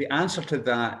the answer to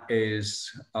that is,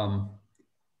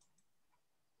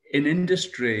 in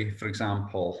industry, for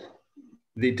example,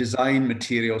 they design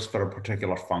materials for a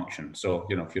particular function. So,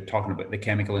 you know, if you're talking about the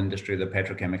chemical industry, the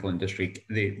petrochemical industry,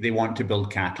 they want to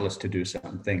build catalysts to do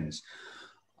certain things.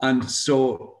 And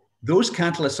so those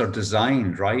catalysts are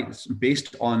designed, right,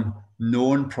 based on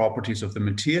known properties of the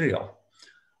material.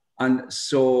 And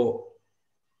so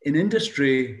in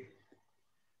industry,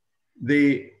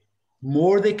 the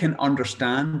more they can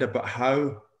understand about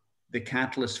how the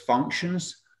catalyst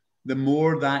functions, the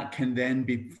more that can then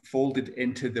be folded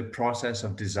into the process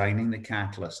of designing the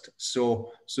catalyst.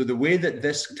 So the way that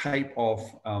this type of,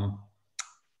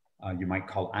 you might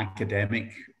call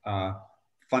academic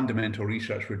fundamental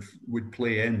research would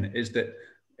play in is that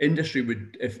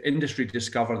if industry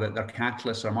discover that their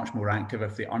catalysts are much more active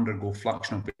if they undergo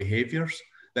fluxional behaviors,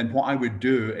 then what I would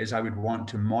do is I would want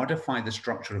to modify the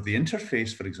structure of the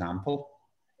interface, for example,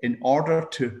 in order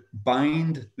to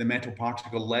bind the metal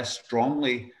particle less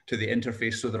strongly to the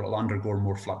interface so that it'll undergo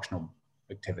more fluxional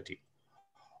activity.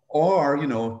 Or, you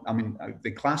know, I mean,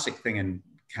 the classic thing in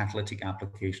catalytic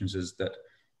applications is that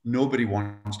nobody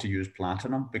wants to use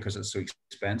platinum because it's so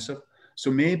expensive. So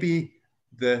maybe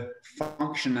the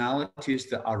functionalities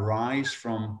that arise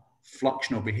from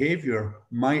fluxional behavior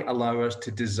might allow us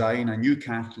to design a new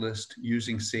catalyst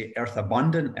using, say,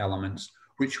 earth-abundant elements,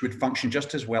 which would function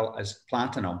just as well as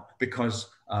platinum because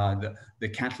the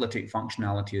catalytic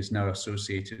functionality is now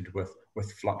associated with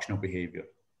fluxional behavior.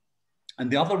 And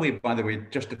the other way, by the way,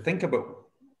 just to think about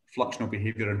fluxional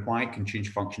behavior and why it can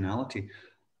change functionality,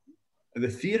 the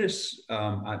theorists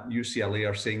at UCLA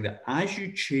are saying that as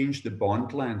you change the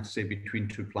bond length, say, between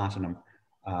two platinum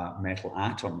metal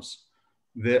atoms,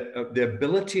 the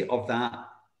ability of that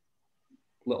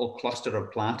little cluster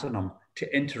of platinum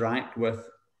to interact with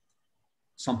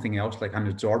something else like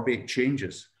an adsorbate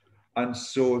changes. And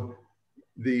so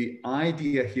the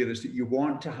idea here is that you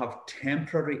want to have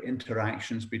temporary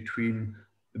interactions between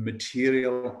the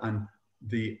material and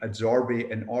the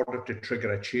adsorbate in order to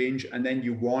trigger a change. And then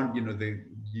you want, you know,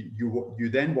 you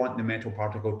then want the metal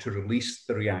particle to release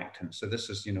the reactants. So this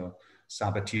is, you know,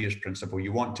 Sabatier's principle.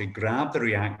 You want to grab the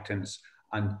reactants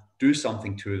and do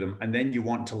something to them, and then you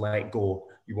want to let go.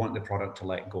 You want the product to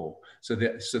let go. So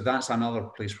that's another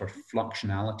place where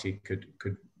fluxionality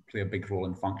could play a big role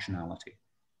in functionality.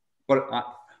 But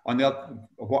on the other,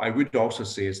 what I would also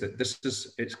say is that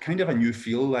it's kind of a new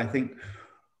field. I think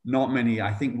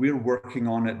I think we're working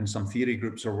on it and some theory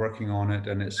groups are working on it,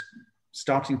 and it's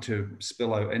starting to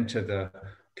spill out into the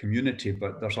community,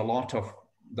 but there's a lot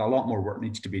more work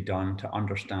needs to be done to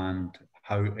understand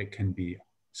how it can be,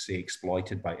 say,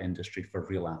 exploited by industry for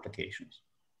real applications.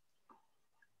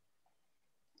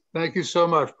 Thank you so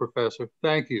much, Professor.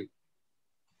 Thank you.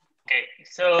 Okay,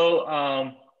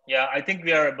 so yeah, I think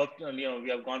we are about, you know, we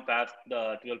have gone past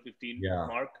the 12:15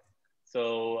 mark.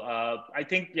 So I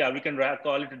think, yeah, we can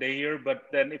call it a day here, but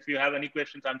then if you have any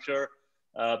questions, I'm sure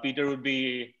Peter would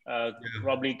be,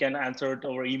 probably can answer it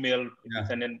over email if you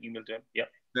send an email to him. Yeah.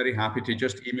 Very happy to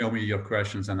just email me your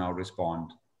questions and I'll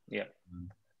respond. Yeah.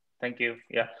 Thank you.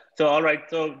 Yeah. So, all right.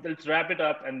 So let's wrap it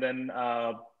up and then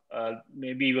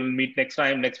maybe we'll meet next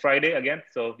Friday again.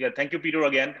 So yeah, thank you, Peter,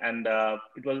 again. And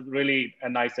it was really a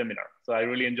nice seminar. So I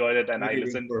really enjoyed it and I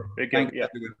listened. Thank you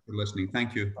for listening.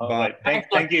 Thank you. All right.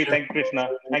 Thank you. Thank you, Krishna.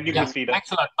 Thank you, Christina.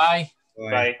 Thanks a lot. Bye.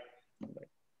 Bye.